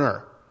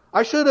owner.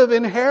 I should have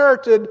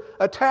inherited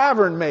a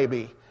tavern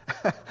maybe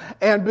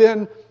and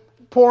been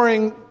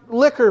pouring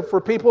liquor for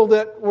people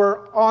that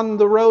were on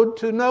the road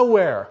to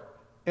nowhere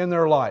in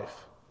their life.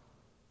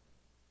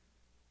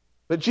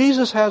 But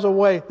Jesus has a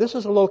way. This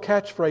is a little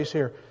catchphrase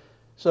here.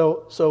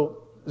 So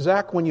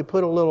Zach, when you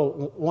put a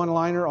little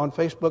one-liner on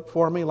Facebook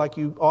for me like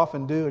you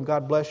often do, and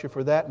God bless you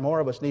for that, more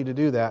of us need to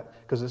do that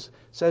because it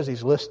says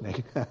He's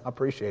listening. I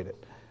appreciate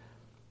it.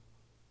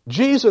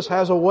 Jesus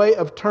has a way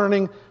of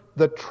turning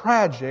the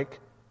tragic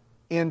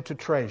into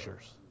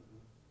treasures.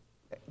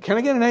 Can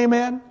I get an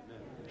amen?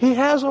 He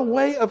has a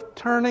way of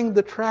turning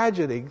the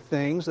tragic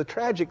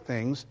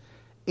things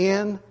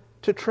into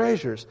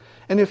treasures.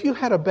 And if you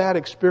had a bad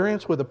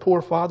experience with a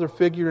poor father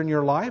figure in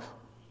your life,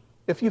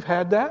 if you've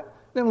had that,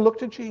 then look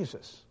to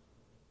Jesus.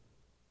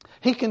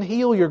 He can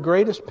heal your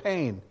greatest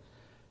pain,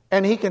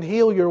 and He can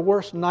heal your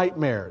worst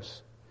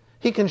nightmares.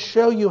 He can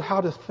show you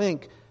how to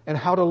think and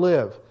how to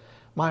live.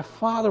 My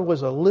father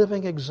was a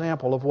living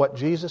example of what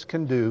Jesus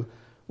can do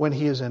when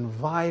He is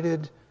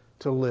invited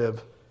to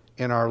live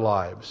in our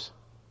lives.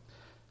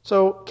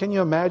 So, can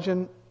you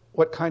imagine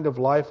what kind of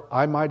life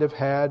I might have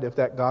had if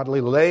that godly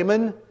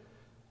layman,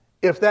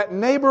 if that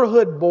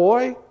neighborhood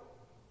boy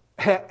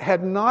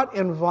had not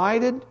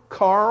invited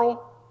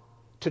Carl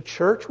to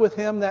church with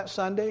him that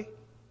Sunday?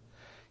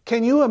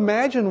 Can you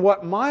imagine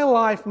what my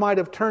life might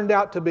have turned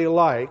out to be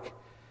like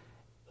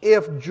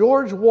if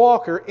George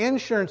Walker,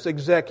 insurance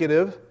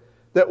executive,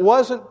 that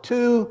wasn't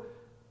too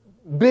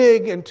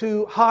big and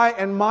too high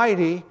and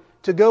mighty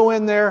to go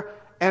in there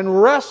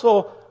and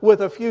wrestle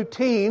with a few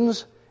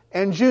teens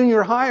and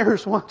junior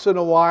hires once in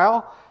a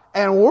while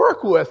and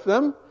work with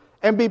them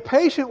and be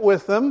patient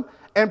with them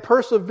and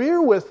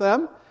persevere with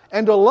them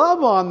and to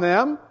love on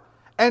them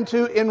and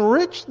to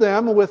enrich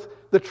them with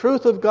the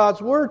truth of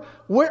God's Word.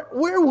 Where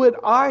would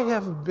I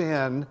have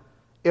been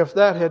if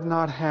that had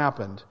not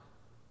happened?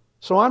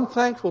 So I'm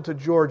thankful to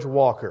George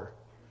Walker.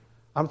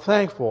 I'm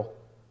thankful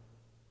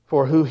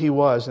for who he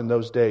was in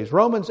those days.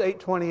 Romans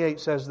 8:28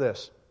 says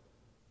this,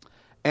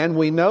 and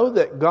we know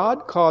that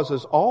God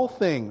causes all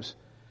things,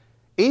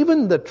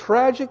 even the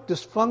tragic,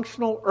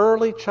 dysfunctional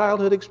early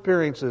childhood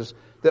experiences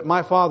that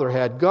my father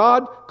had,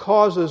 God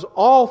causes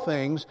all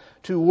things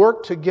to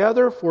work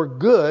together for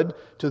good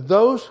to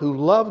those who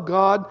love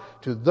God,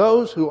 to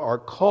those who are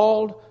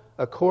called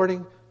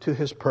according to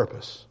His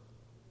purpose.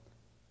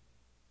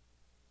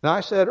 Now,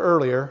 I said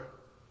earlier,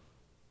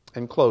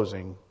 in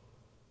closing,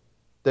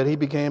 that he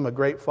became a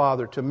great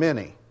father to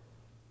many.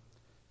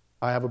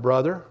 I have a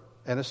brother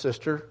and a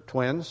sister,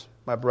 twins.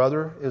 My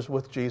brother is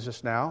with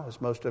Jesus now, as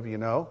most of you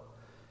know.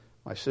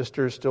 My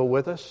sister is still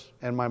with us,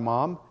 and my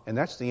mom, and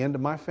that's the end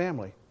of my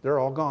family. They're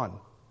all gone.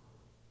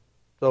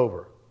 It's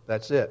over.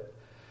 That's it.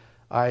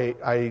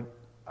 I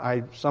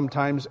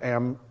sometimes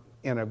am,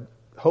 in a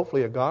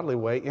hopefully a godly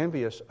way,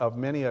 envious of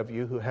many of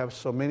you who have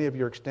so many of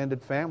your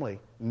extended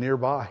family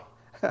nearby.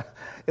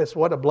 It's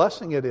what a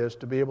blessing it is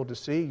to be able to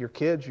see your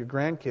kids, your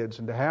grandkids,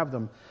 and to have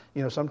them.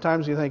 You know,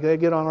 sometimes you think they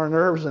get on our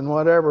nerves and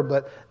whatever,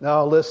 but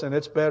no, listen,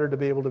 it's better to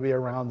be able to be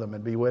around them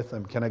and be with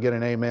them. Can I get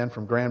an amen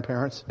from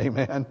grandparents?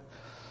 Amen.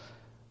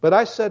 But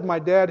I said my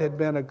dad had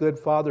been a good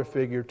father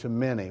figure to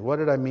many. What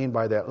did I mean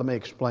by that? Let me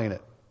explain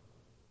it.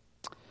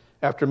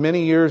 After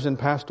many years in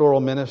pastoral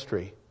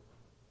ministry,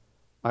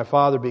 my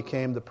father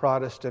became the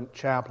Protestant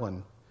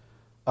chaplain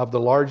of the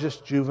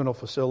largest juvenile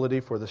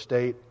facility for the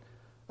state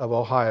of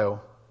Ohio.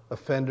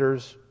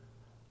 Offenders,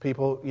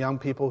 people, young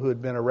people who had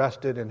been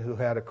arrested and who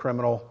had a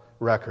criminal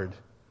record.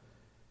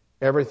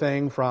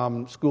 Everything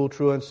from school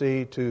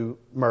truancy to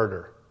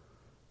murder.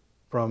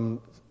 From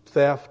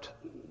theft,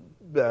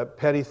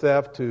 petty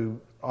theft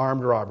to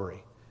armed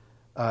robbery.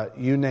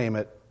 You name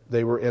it,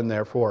 they were in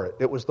there for it.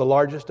 It was the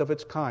largest of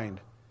its kind.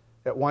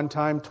 At one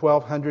time,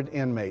 1,200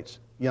 inmates,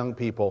 young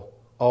people,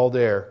 all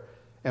there.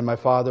 And my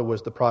father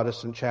was the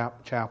Protestant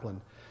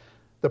chaplain.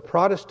 The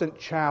Protestant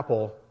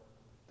chapel,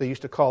 they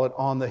used to call it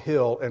On the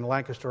Hill in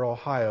Lancaster,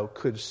 Ohio,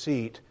 could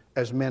seat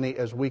as many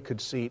as we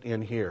could seat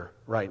in here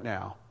right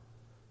now.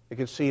 It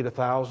could seat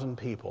 1,000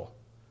 people,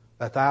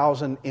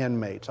 1,000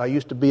 inmates. I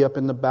used to be up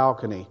in the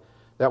balcony.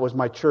 That was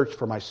my church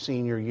for my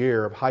senior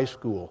year of high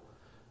school,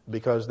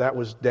 because that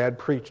was Dad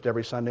preached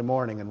every Sunday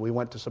morning, and we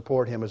went to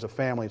support him as a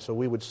family. So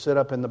we would sit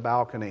up in the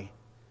balcony,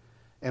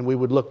 and we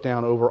would look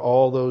down over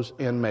all those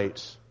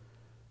inmates,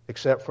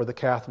 except for the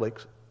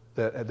Catholics.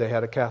 That they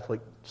had a Catholic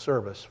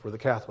service for the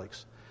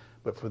Catholics.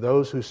 But for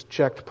those who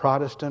checked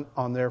Protestant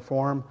on their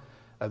form,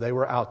 they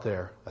were out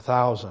there,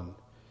 1,000.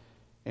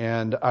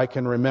 And I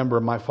can remember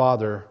my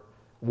father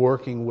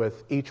working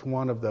with each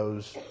one of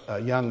those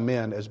young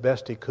men as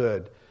best he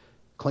could,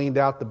 cleaned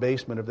out the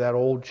basement of that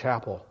old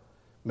chapel,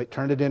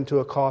 turned it into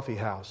a coffee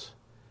house,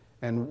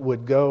 and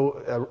would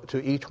go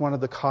to each one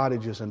of the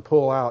cottages and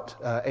pull out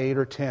 8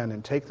 or 10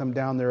 and take them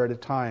down there at a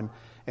time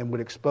and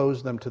would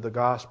expose them to the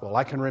gospel.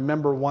 I can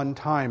remember one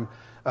time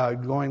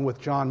going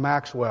with John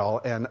Maxwell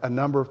and a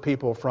number of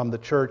people from the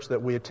church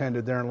that we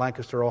attended there in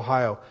Lancaster,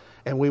 Ohio.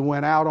 And we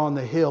went out on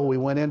the hill. We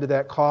went into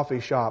that coffee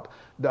shop,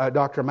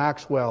 Dr.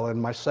 Maxwell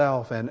and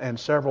myself and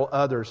several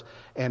others.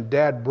 And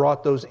Dad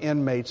brought those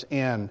inmates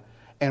in,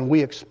 and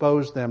we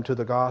exposed them to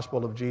the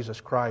gospel of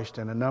Jesus Christ.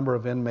 And a number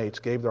of inmates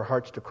gave their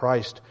hearts to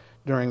Christ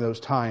during those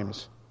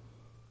times.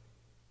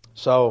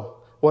 So,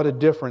 what a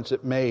difference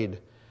it made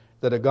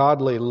that a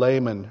godly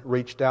layman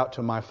reached out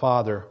to my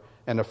father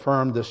and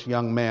affirmed this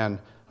young man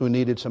who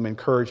needed some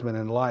encouragement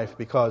in life,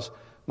 because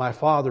my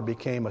father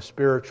became a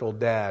spiritual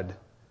dad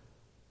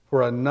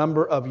for a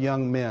number of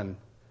young men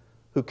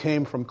who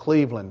came from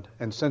Cleveland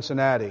and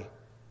Cincinnati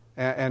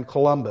and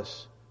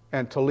Columbus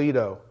and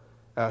Toledo,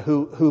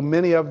 who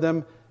many of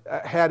them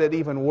had it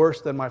even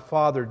worse than my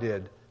father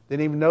did. They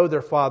didn't even know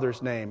their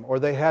father's name, or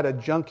they had a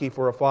junkie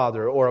for a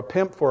father, or a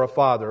pimp for a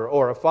father,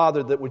 or a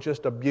father that was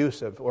just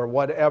abusive, or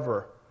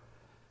whatever.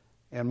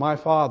 And my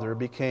father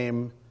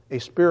became a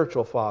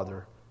spiritual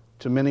father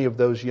to many of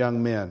those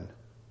young men.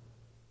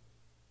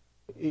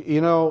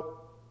 You know,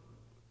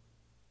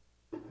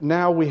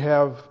 now we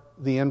have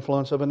the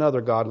influence of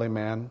another godly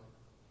man.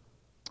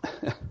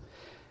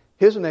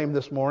 His name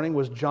this morning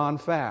was John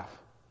Pfaff.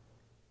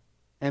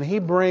 And he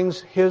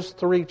brings his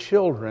 3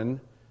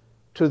 children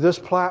to this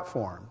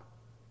platform.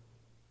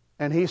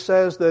 And he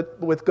says that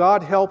with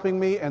God helping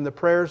me and the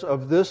prayers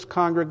of this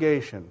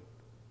congregation,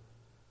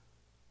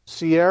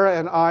 Sierra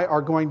and I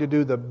are going to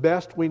do the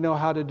best we know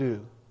how to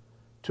do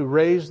to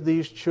raise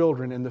these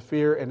children in the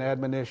fear and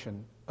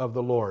admonition of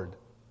the Lord.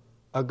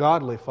 A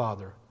godly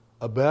father,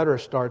 a better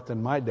start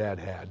than my dad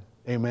had.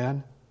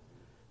 Amen?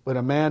 But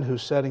a man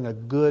who's setting a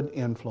good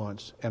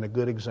influence and a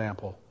good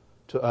example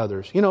to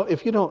others. You know,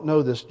 if you don't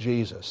know this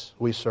Jesus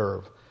we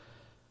serve,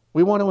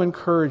 we want to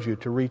encourage you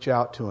to reach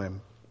out to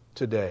Him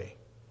today.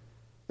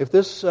 If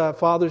this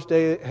Father's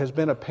Day has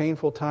been a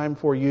painful time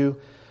for you,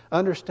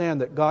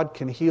 understand that God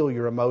can heal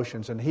your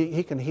emotions, and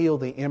He can heal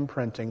the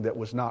imprinting that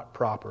was not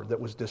proper,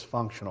 that was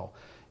dysfunctional.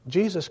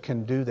 Jesus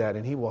can do that,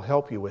 and He will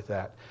help you with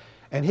that.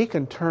 And He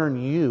can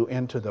turn you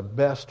into the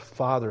best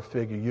father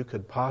figure you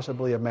could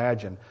possibly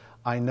imagine.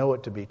 I know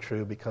it to be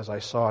true because I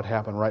saw it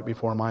happen right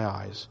before my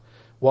eyes.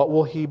 What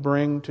will He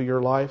bring to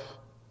your life?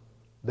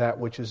 That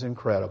which is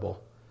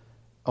incredible.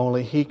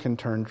 Only He can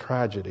turn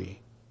tragedy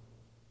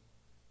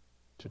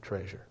to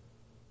treasure.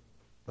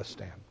 Let's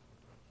stand.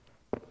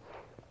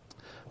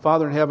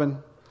 Father in heaven,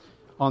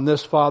 on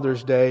this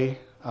Father's Day,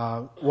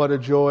 what a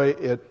joy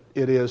it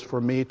is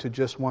for me to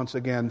just once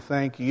again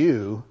thank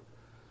You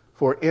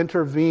for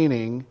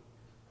intervening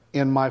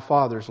in my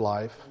father's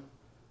life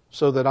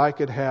so that I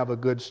could have a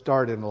good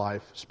start in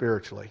life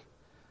spiritually,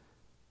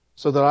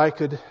 so that I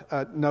could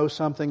know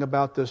something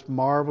about this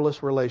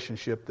marvelous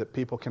relationship that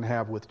people can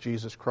have with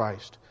Jesus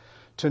Christ,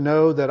 to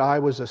know that I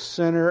was a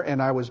sinner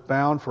and I was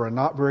bound for a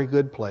not very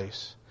good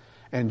place,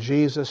 and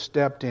Jesus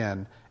stepped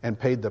in and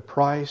paid the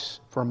price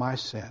for my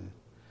sin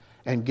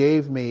and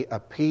gave me a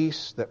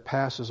peace that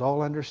passes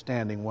all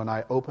understanding when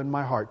I opened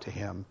my heart to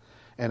Him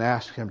and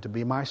asked Him to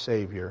be my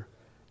Savior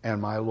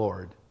and my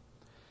Lord.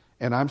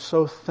 And I'm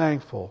so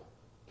thankful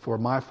for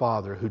my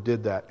Father who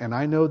did that. And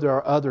I know there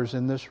are others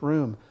in this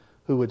room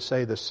who would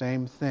say the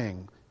same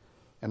thing.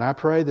 And I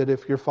pray that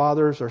if your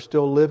fathers are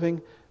still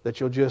living, that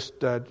you'll just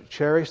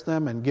cherish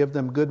them and give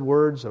them good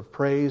words of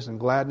praise and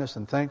gladness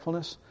and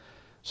thankfulness.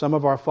 Some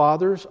of our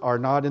fathers are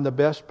not in the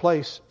best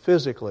place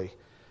physically.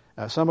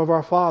 Some of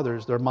our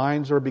fathers, their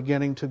minds are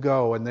beginning to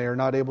go and they are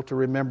not able to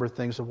remember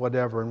things of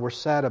whatever, and we're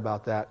sad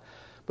about that.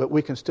 But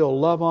we can still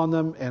love on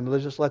them and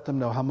let's just let them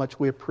know how much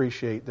we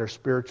appreciate their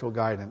spiritual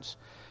guidance.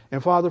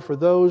 And Father, for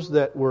those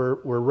that were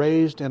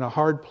raised in a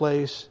hard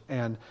place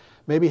and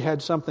maybe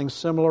had something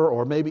similar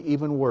or maybe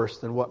even worse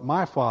than what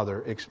my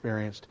father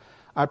experienced,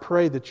 I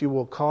pray that you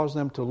will cause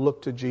them to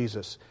look to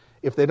Jesus.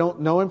 If they don't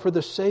know Him for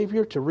the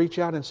Savior, to reach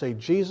out and say,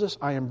 Jesus,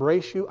 I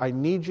embrace you, I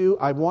need you,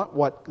 I want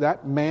what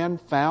that man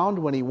found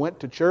when he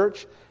went to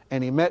church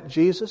and he met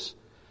Jesus.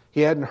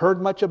 He hadn't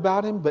heard much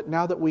about Him, but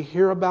now that we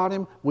hear about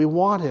Him, we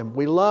want Him,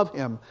 we love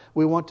Him,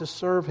 we want to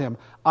serve Him.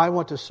 I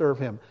want to serve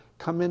Him.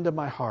 Come into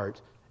my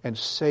heart and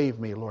save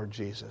me, Lord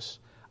Jesus.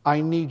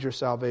 I need your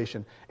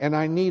salvation, and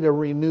I need a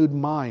renewed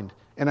mind,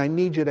 and I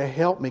need you to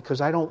help me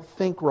because I don't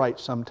think right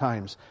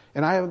sometimes,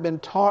 and I haven't been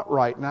taught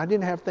right, and I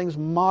didn't have things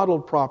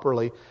modeled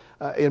properly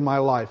in my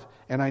life,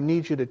 and I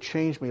need you to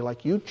change me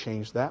like you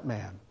changed that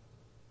man.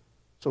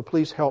 So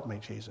please help me,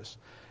 Jesus.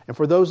 And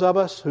for those of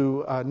us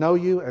who know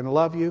you and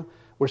love you,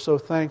 we're so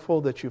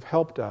thankful that you've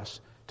helped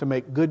us to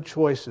make good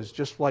choices,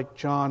 just like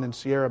John and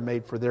Sierra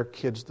made for their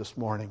kids this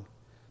morning,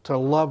 to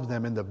love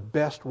them in the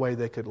best way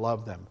they could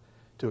love them,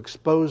 to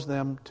expose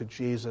them to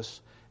Jesus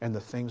and the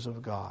things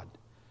of God.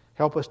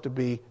 Help us to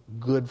be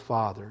good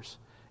fathers,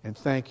 and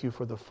thank you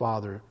for the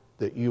Father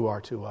that you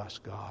are to us,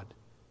 God.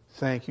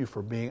 Thank you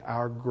for being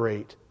our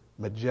great,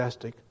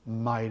 majestic,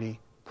 mighty,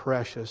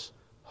 precious,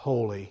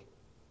 holy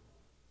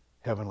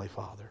Heavenly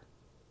Father.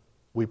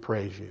 We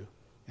praise you.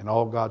 And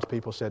all God's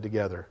people said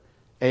together,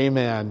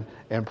 Amen,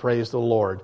 and praise the Lord.